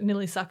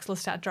 nearly sucks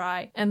Lestat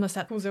dry. And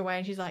Lestat pulls her away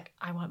and she's like,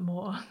 I want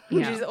more.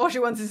 Yeah. All she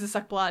wants is to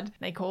suck blood.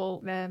 They call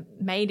their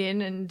maid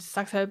in and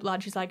sucks her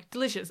blood. She's like,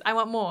 delicious. I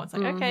want more. It's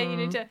like, okay, you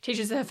need to teach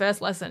us her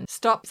first lesson.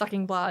 Stop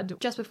sucking blood.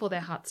 Just before their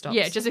heart stops.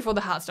 Yeah, just before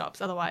the heart stops.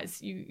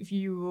 Otherwise,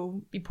 you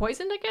will be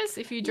poisoned, I guess,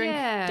 if you drink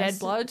dead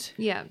blood.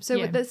 Yeah.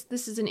 So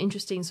this is an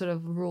interesting sort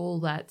of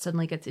rule that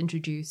suddenly gets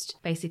introduced.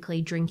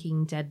 Basically,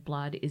 drinking dead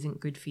blood isn't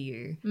good for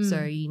you.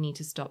 So you need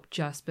to stop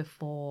just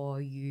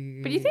before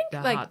you. But you think,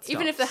 the like, heart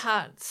even if the stops.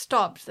 heart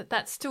stopped,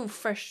 that's still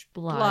fresh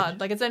blood.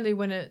 Like, it's only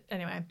when it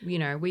anyway.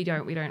 We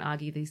don't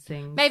argue these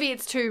things. Maybe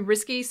it's too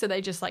risky, so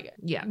they just like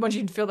once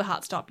you feel the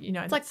heart stop,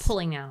 it's like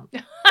pulling out.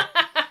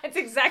 It's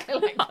exactly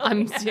like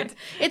pulling out.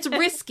 It's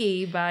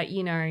risky, but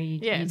you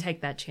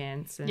take that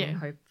chance and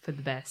hope for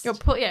the best. You'll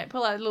pull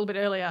out a little bit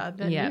earlier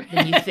than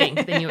than you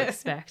think, than you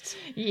expect.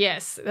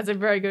 Yes, that's a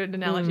very good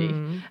analogy.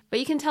 But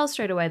you can tell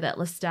straight away that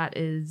Lestat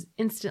is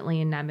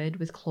instantly enamored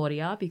with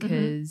Claudia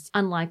because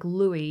unlike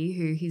Louis,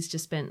 who he's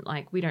just spent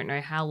like we don't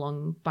know how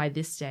long by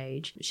this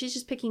stage, she's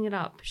just picking it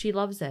up. She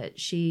loves it.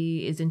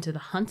 She is into the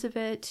hunt of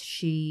it.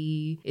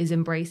 She is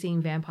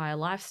embracing vampire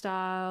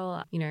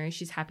lifestyle.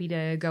 She's happy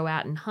to go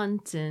out and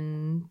hunt,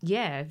 and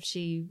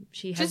she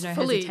has Just no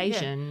fully,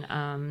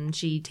 hesitation.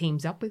 She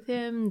teams up with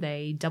him.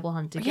 They double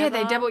hunt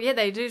together.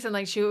 They do something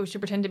like she'll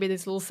pretend to be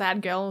this little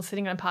sad girl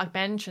sitting on a park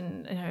bench,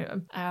 and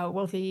a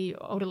wealthy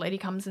older lady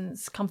comes and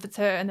comforts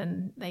her, and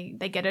then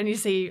they get her, and you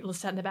see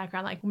Lestat in the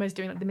background like almost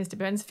doing like the Mr.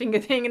 Burns finger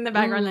thing in the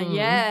background, like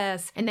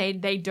yes, and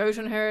they dote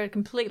on her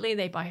completely.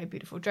 They buy her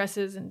beautiful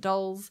dresses and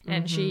dolls,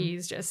 and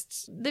she's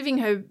just living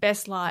her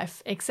best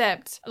life,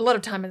 except a lot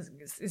of time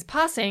is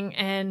passing,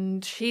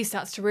 and she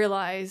starts to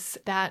realize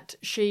that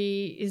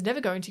she is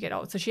never going to get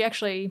old. So she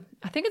actually,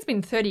 I think it's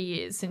been 30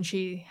 years since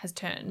she has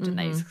turned, and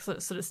they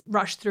sort of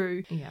rush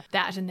through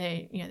that, and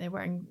they're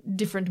wearing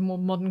different, more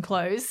modern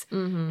clothes,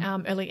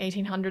 early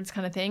 1800s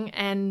kind of thing,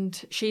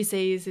 and she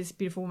sees this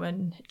beautiful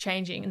woman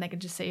changing, and they can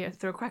just see her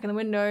through a crack in the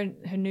window,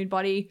 her nude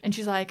body, and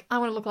she's like, I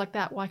want to look like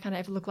that. Why can't I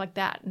ever look like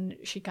that? And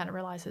she kind of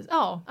realizes,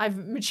 oh, I've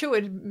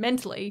matured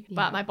mentally,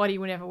 but my body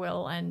never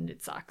will, and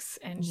it sucks.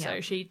 And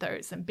so she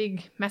throws some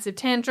big, massive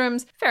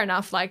tantrums. Fair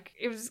enough, like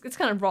it's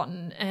kind of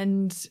rotten,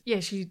 and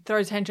she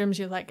throws tantrums.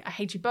 She's like, I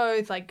hate you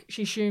both. Like,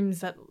 she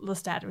assumes that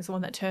Lestat was the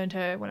one that turned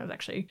her when it was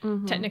actually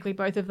technically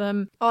both of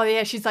them. Oh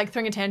yeah, she's like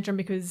throwing a tantrum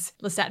because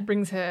Lestat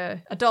brings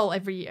her a doll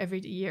every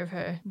year of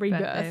her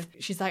rebirth. Birthday.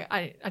 She's like,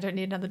 I don't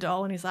need another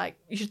doll, and he's like,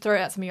 you should throw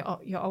out some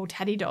of your old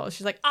Teddy dolls.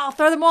 She's like, I'll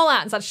throw them all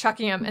out, and starts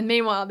chucking them. And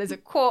meanwhile, there's a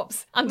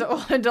corpse under all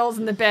her dolls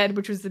in the bed,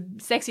 which was the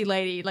sexy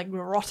lady like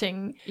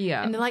rotting.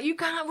 Yeah, and they're like, you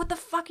can't. What the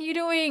fuck are you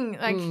doing?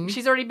 Like,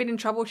 she's already been in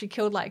trouble. She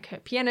killed like her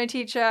piano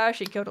teacher.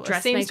 She killed all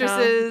her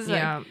seamstresses.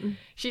 Like,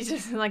 she's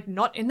just like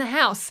not in the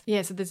house.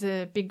 Yeah, so there's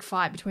a big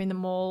fight between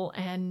them all,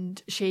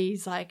 and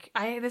she's like,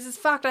 this is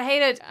fucked. I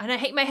hate it, and I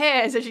hate my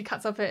hair. So she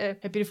cuts off her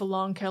beautiful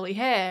long curly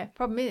hair.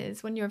 Problem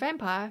is, when you're a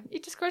vampire,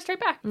 it just grows straight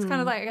back. It's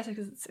kind of like, I guess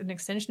it's an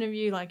extension of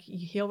you. Like,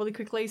 you heal really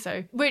quickly.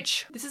 So,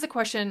 this is a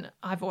question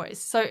I've always.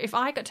 So if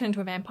I got turned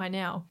into a vampire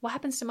now, what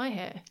happens to my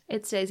hair?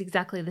 It stays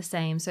exactly the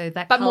same. So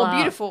that, but color, more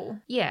beautiful.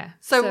 Yeah.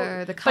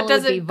 So the color but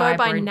does would be it go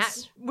vibrant. by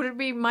would it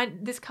be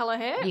this color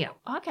hair? Yeah.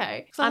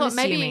 Okay. So I'm I thought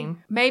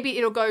assuming. maybe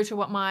it'll go to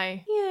what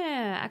my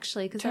Yeah,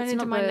 actually, because turn that's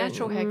into not my the-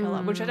 natural hair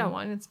color, which I don't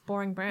want. It's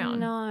boring brown.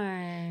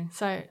 No.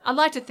 So I'd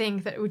like to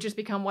think that it would just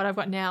become what I've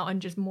got now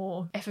and just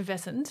more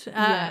effervescent.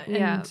 Yeah.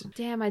 And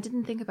Damn, I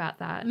didn't think about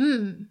that.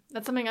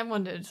 that's something I've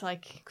wondered.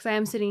 Like, Because I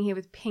am sitting here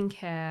with pink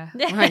hair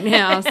right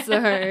now,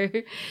 so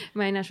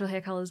my natural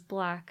hair color is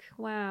black.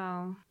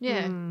 Wow.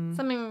 yeah,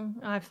 something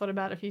I've thought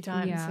about a few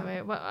times. Yeah.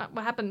 So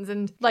what happens?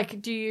 And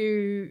like, do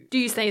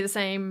you stay the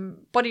same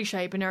body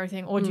shape and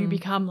everything, or do you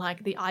become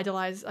like the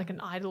idolized, like an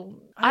idol?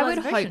 I would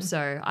idolized hope version?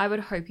 so. I would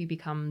hope you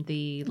become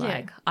the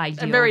Yeah.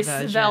 ideal A very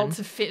version. svelte,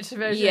 fit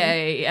version.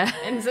 Yeah.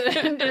 And so,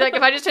 like,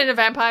 if I just turn into a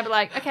vampire, I'd be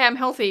like, okay, I'm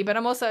healthy, but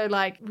I'm also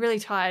like really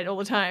tired all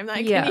the time.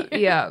 Like, Yeah,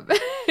 yeah.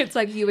 It's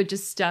like you were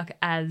just stuck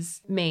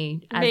as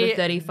me, as Me- a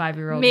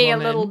 35-year-old me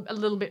woman. a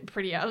little bit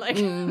prettier. Like,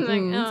 It's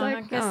I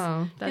like, guess,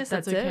 oh, guess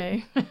that's that's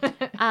it.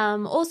 okay.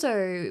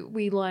 Also,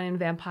 we learn in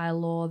vampire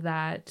lore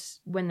that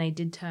when they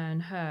did turn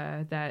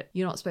her, that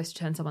you're not supposed to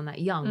turn someone that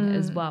young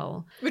as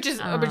well. Which it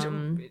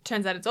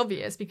turns out it's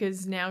obvious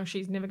because now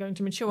she's never going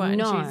to mature and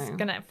No. she's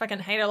gonna fucking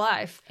hate her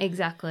life.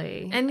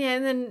 Exactly. And yeah,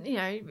 and then, you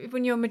know,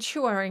 when you're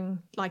maturing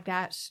like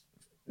that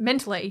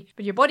mentally,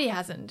 but your body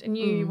hasn't, and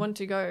you want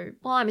to go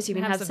well, I'm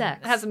assuming have some,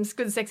 sex. have some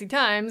good sexy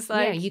times,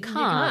 like Yeah, you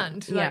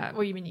can't. Like, Yeah.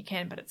 well, you mean you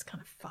can, but it's kind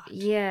of fucked.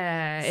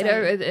 Yeah,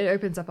 So- it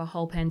opens up a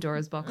whole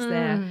Pandora's box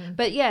there.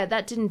 But yeah,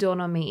 that didn't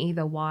dawn on me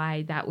either,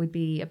 why that would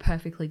be a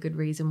perfectly good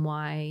reason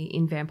why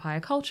in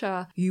vampire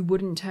culture you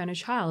wouldn't turn a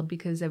child,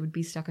 because they would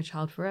be stuck a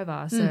child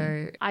forever.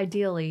 So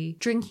ideally,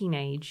 drinking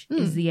age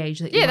is the age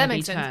that you Yeah, want that to be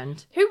makes sense.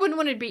 turned. Who wouldn't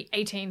want to be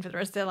 18 for the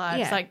rest of their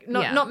lives? Yeah, Like,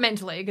 not yeah. not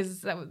mentally, because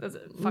that's a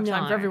fuck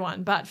time No. for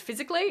everyone, but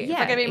physically, if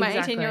Yeah, I could be my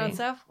exactly. 18-year-old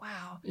self,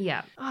 wow.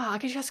 Yeah. Oh, I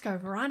could just go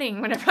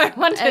running whenever I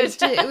wanted.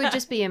 It would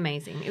just be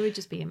amazing. It would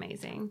just be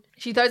amazing.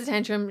 She throws a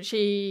tantrum.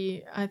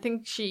 I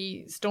think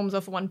she storms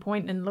off at one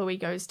point, and Louis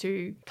goes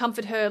to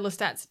comfort her.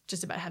 Lestat's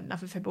just about had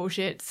enough of her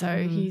bullshit,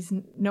 so he's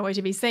nowhere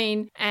to be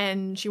seen.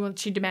 And she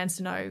demands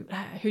to know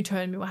who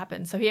turned me, what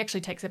happened. So he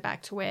actually takes her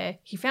back to where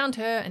he found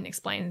her and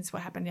explains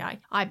what happened.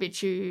 I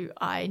bit you,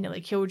 I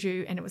nearly killed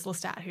you, and it was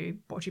Lestat who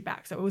brought you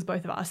back. So it was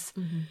both of us.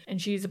 And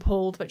she's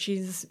appalled, but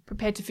she's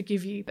prepared to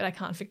forgive you, but I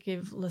can't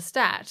forgive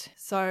Lestat.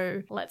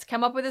 So let's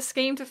come up with a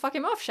scheme to fuck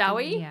him off, shall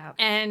we? Yeah.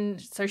 And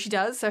so she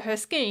does. So her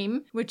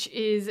scheme, which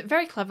is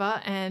very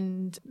clever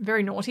and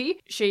very naughty,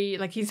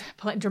 he's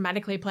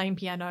dramatically playing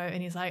piano,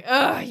 and he's like,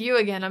 "Oh, you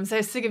again! I'm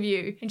so sick of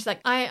you." And she's like,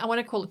 "I want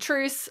to call a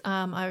truce.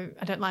 I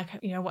don't like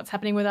what's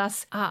happening with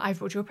us. I've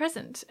brought you a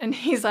present." And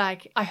he's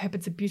like, "I hope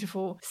it's a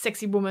beautiful,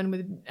 sexy woman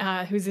with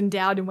who's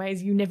endowed in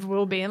ways you never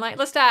will be." And like,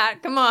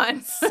 Lestat, come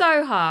on,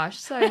 So harsh,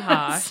 so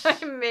harsh. so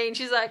mean.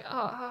 She's like,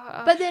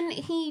 "Oh." But then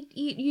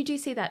you do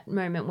see that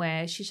moment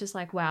where she's just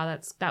like, wow,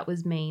 that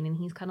was mean. And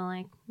he's kind of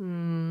like,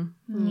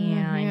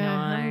 yeah, I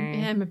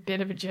know. I'm a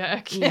bit of a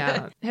jerk.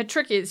 Yeah. Her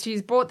trick is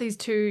she's brought these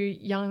two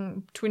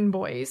young twin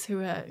boys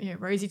who are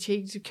rosy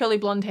cheeked, curly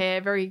blonde hair,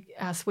 very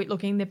sweet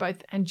looking. They're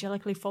both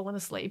angelically fallen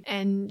asleep.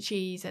 And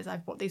she says,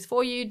 "I've brought these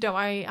for you. Don't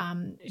worry."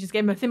 Just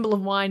gave them a thimble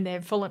of wine.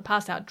 They're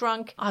passed out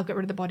drunk. I'll get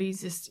rid of the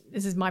bodies. This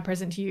is my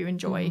present to you.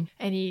 Enjoy.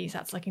 And he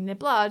starts licking their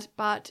blood.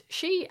 But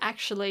she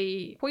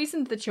actually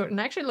poisoned the children.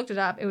 I actually looked it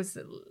up. It was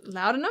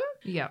laudanum.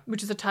 Yeah.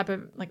 Which is a type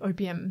of like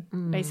opium,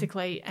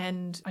 basically.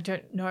 And I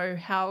don't know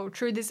how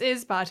true this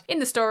is, but in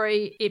the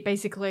story,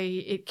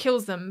 it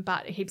kills them,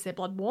 but it keeps their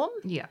blood warm.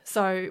 Yeah.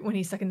 So when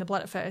he's sucking the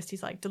blood at first,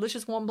 he's like,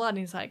 delicious warm blood. And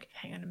he's like,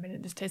 hang on a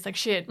minute, this tastes like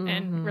shit.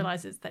 And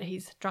realizes that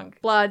he's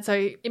drunk blood. So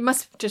it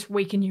must just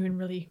weaken you and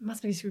really,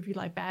 must be super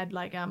like bad,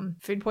 like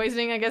food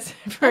poisoning, I guess,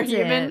 for a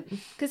human.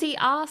 Because he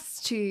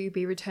asks to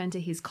be returned to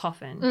his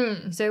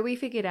coffin. So we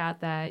figured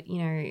out that,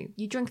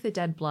 you drink the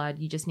dead blood,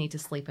 you just need to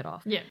sleep it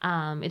off. Yeah.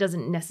 It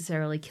doesn't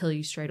necessarily kill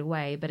you straight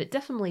away, but it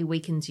definitely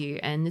weakens you.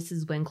 And this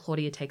is when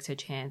Claudia takes her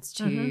chance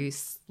to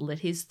slit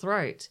his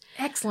throat.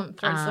 Excellent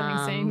throat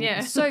slitting scene, yeah.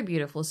 So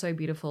beautiful, so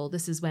beautiful.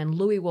 This is when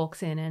Louis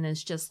walks in and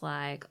is just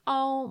like,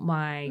 oh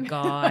my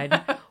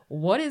God,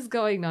 what is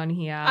going on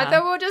here? I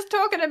thought we were just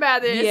talking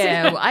about this.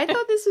 Yeah, I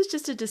thought this was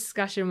just a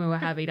discussion we were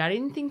having. I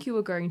didn't think you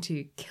were going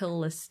to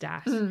kill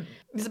Lestat.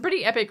 It's a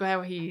pretty epic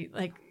how he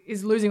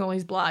is losing all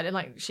his blood, and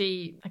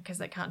because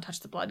they can't touch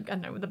the blood, I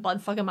don't know, would the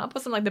blood fuck him up or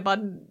something, like the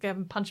blood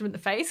punch him in the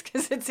face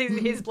because it's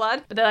his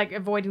blood, but they're like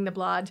avoiding the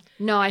blood.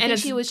 No, I think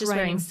it's she was just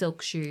wearing raining.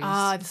 silk shoes.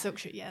 The silk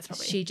shoe, yeah, that's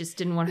probably. She just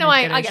didn't want No,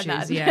 her to get I her get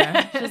shoes. that.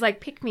 Yeah, she was like,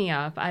 pick me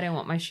up. I don't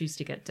want my shoes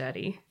to get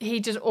dirty.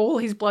 All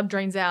his blood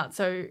drains out.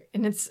 So,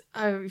 and it's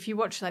if you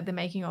watch like the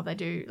making of, they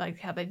do like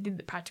how they did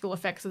the practical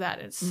effects of that.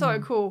 It's so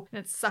cool, and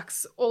it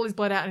sucks all his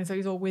blood out, and so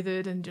he's all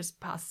withered and just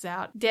passes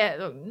out, dead.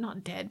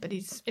 Not dead, but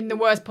he's in the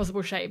worst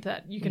possible shape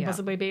that you can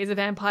possibly be as a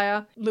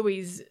vampire. Louis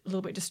is a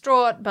little bit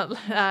distraught, but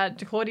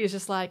Claudia's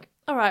just like,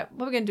 all right,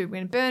 what are we going to do? We're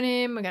going to burn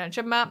him. We're going to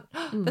chop him up.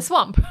 The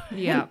swamp.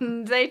 Yeah.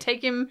 And they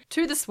take him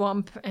to the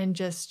swamp and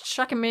just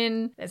chuck him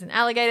in. There's an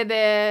alligator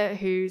there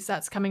who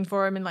starts coming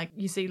for him, and like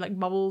you see like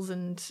bubbles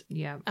and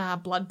Yeah.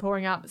 blood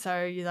pouring up.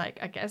 So you're like,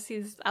 I guess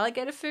he's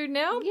alligator food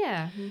now.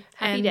 Yeah.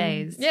 Happy And,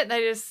 days. Yeah,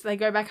 they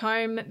go back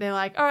home. They're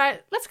like, all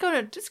right, let's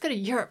go to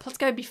Europe. Let's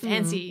go be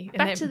fancy. And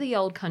Back they're- to the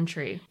old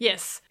country.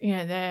 Yes.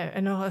 They're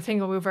another thing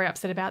we were very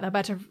upset about. They're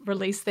about to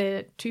release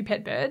their 2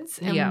 pet birds.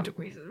 And Yeah.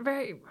 we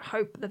very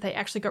hope that they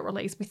actually got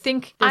released. We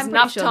think there's I'm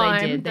enough pretty sure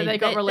time they did. that they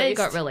got released. They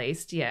got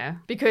released, yeah.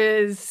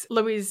 Because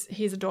Louis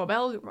hears a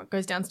doorbell,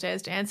 goes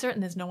downstairs to answer it,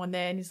 and there's no one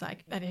there. And he's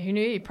like, who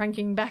knew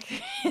pranking back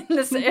in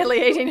the early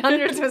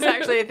 1800s was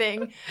actually a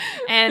thing?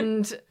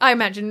 And I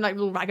imagine like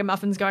little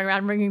ragamuffins going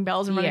around ringing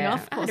bells and running Yeah,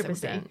 off. Of course it would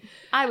 100%.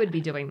 I would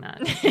be doing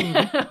that.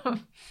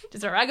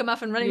 Just a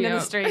ragamuffin running down the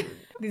Yep. street.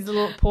 His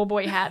little poor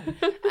boy hat.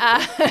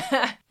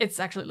 It's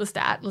actually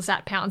Lestat.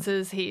 Lestat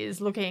pounces. He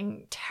is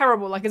looking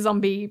terrible, like a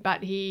zombie,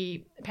 but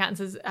he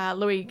pounces.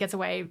 Louis gets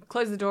away,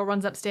 closes the door,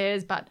 runs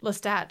upstairs, but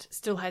Lestat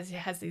still has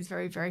these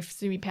very, very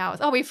zoomy powers.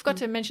 Oh, we forgot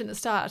to mention at the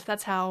start.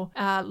 That's how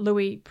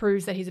Louis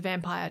proves that he's a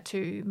vampire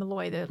to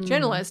Malloy, the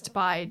journalist,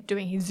 by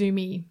doing his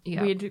zoomy,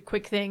 weird,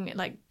 quick thing.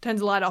 Like, turns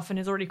the light off and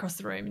is already across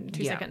the room in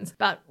 2 seconds.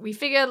 But we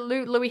figure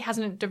Louis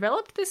hasn't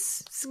developed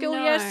this skill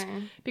yet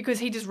because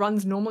he just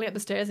runs normally up the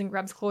stairs and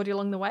grabs Claudia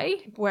along the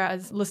way,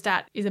 whereas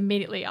Lestat is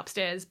immediately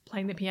upstairs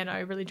playing the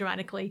piano really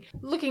dramatically,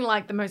 looking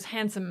like the most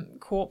handsome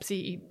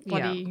corpsey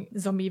bloody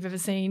zombie you've ever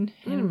seen,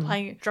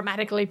 and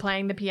dramatically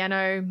playing the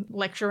piano,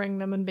 lecturing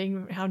them and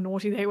being how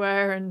naughty they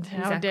were and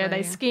how dare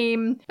they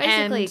scheme. Basically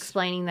And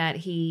explaining that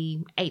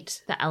he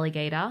ate the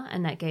alligator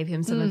and that gave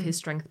him some of his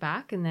strength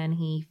back, and then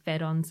he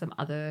fed on some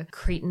other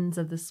cretins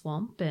of the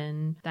swamp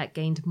and that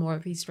gained more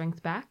of his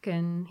strength back,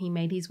 and he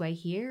made his way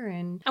here.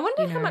 And I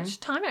wonder how much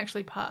time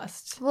actually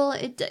passed. well,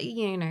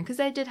 because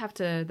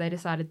they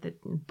decided to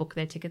book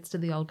their tickets to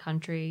the old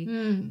country,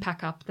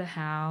 pack up the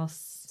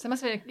house. So it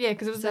must have been,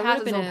 because it was So the it house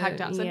would've was all been packed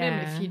up, so it'd been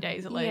a few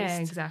days at least. Yeah,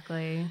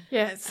 exactly.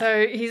 Yeah,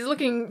 so he's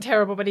looking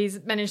terrible, but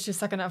he's managed to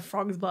suck enough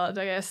frog's blood,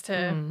 I guess,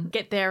 to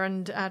get there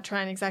and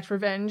try and exact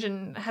revenge,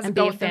 and has And a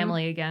go be a with them.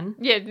 family again.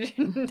 Yeah,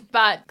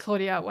 but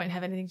Claudia won't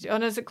have anything to do. Oh,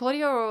 no, is it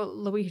Claudia or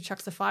Louis who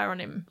chucks the fire on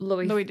him?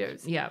 Louis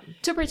does. Yeah.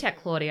 To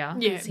protect Claudia.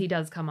 Yeah. Because he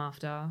does come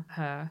after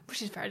her.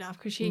 Which is fair enough,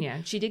 because she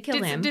She did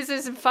kill him. did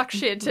some fuck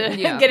shit to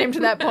Yeah. get him to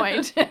that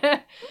point.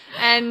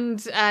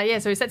 And so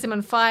he sets him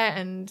on fire,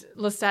 and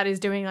Lestat is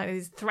doing like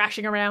this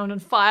thrashing around on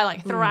fire,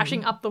 like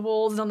thrashing up the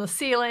walls and on the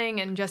ceiling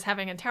and just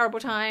having a terrible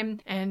time.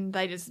 And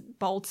they just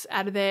bolt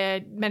out of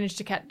there, manage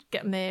to get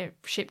on their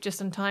ship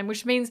just on time,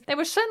 which means they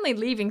were certainly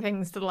leaving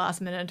things to the last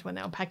minute when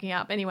they were packing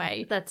up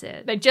anyway. That's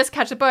it. They just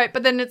catch a boat,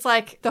 but then it's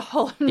like the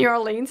whole of New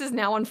Orleans is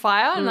now on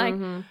fire. And like,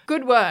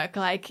 good work.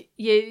 Like,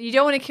 you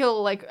don't want to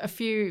kill like a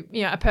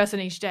person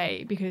each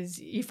day because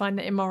you find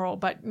that immoral.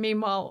 But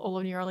meanwhile, all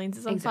of New Orleans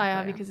is on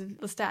fire because of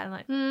Lestat. And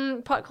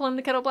like, pot calling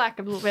the kettle black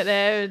a little bit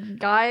there,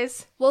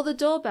 guys. Well, the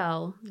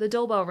doorbell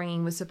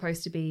ringing was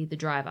supposed to be the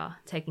driver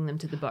taking them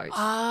to the boat.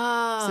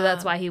 Ah. So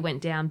that's why he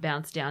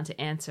bounced down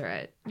to answer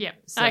it. Yep.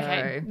 So-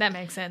 Okay. That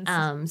makes sense.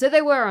 So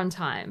they were on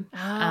time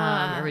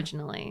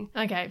originally.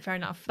 Okay, fair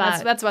enough.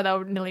 But- That's why they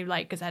were nearly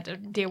late, because they had to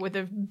deal with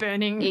the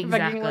burning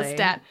Exactly. fucking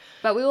Lestat.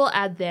 But we will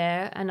add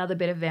there another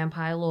bit of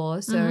vampire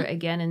lore. So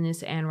again, in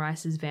this Anne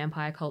Rice's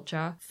vampire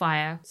culture,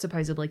 fire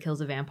supposedly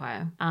kills a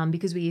vampire.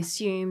 Because we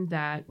assume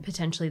that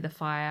potentially the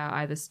fire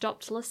either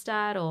stopped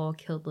Lestat or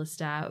killed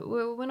Lestat.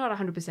 We're not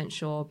 100%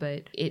 sure,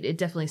 but it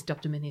definitely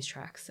stopped him in his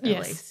tracks at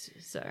Yes. least.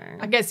 So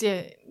I guess,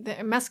 it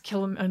must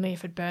kill them only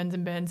if it burns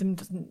and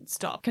doesn't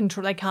stop.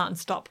 They can't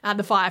stop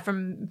the fire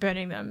from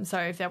burning them. So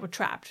if they were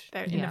trapped,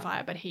 they're in the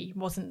fire, but he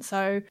wasn't.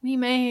 So we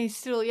may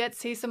still yet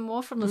see some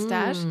more from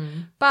Lestat.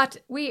 But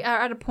we are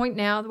at a point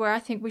now where I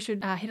think we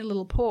should hit a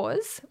little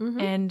pause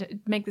and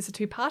make this a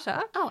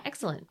two-parter. Oh,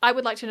 excellent. I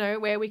would like to know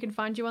where we can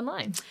find you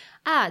online.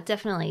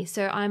 Definitely.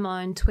 So I'm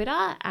on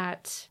Twitter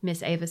at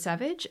Miss Ava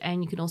Savage,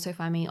 and you can also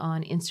find me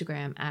on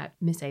Instagram at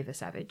Miss Ava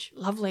Savage.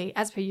 Lovely.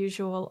 As per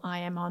usual, I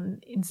am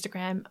on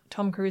Instagram,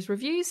 Tom Cruise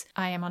Reviews.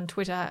 I am on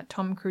Twitter,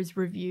 Tom Cruise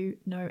Review,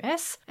 no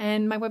S.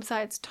 And my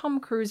website's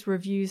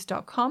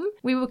tomcruisereviews.com.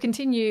 We will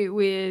continue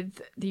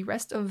with the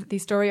rest of the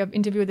story of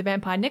Interview with the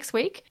Vampire next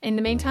week. In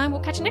the meantime,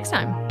 we'll catch you next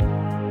time.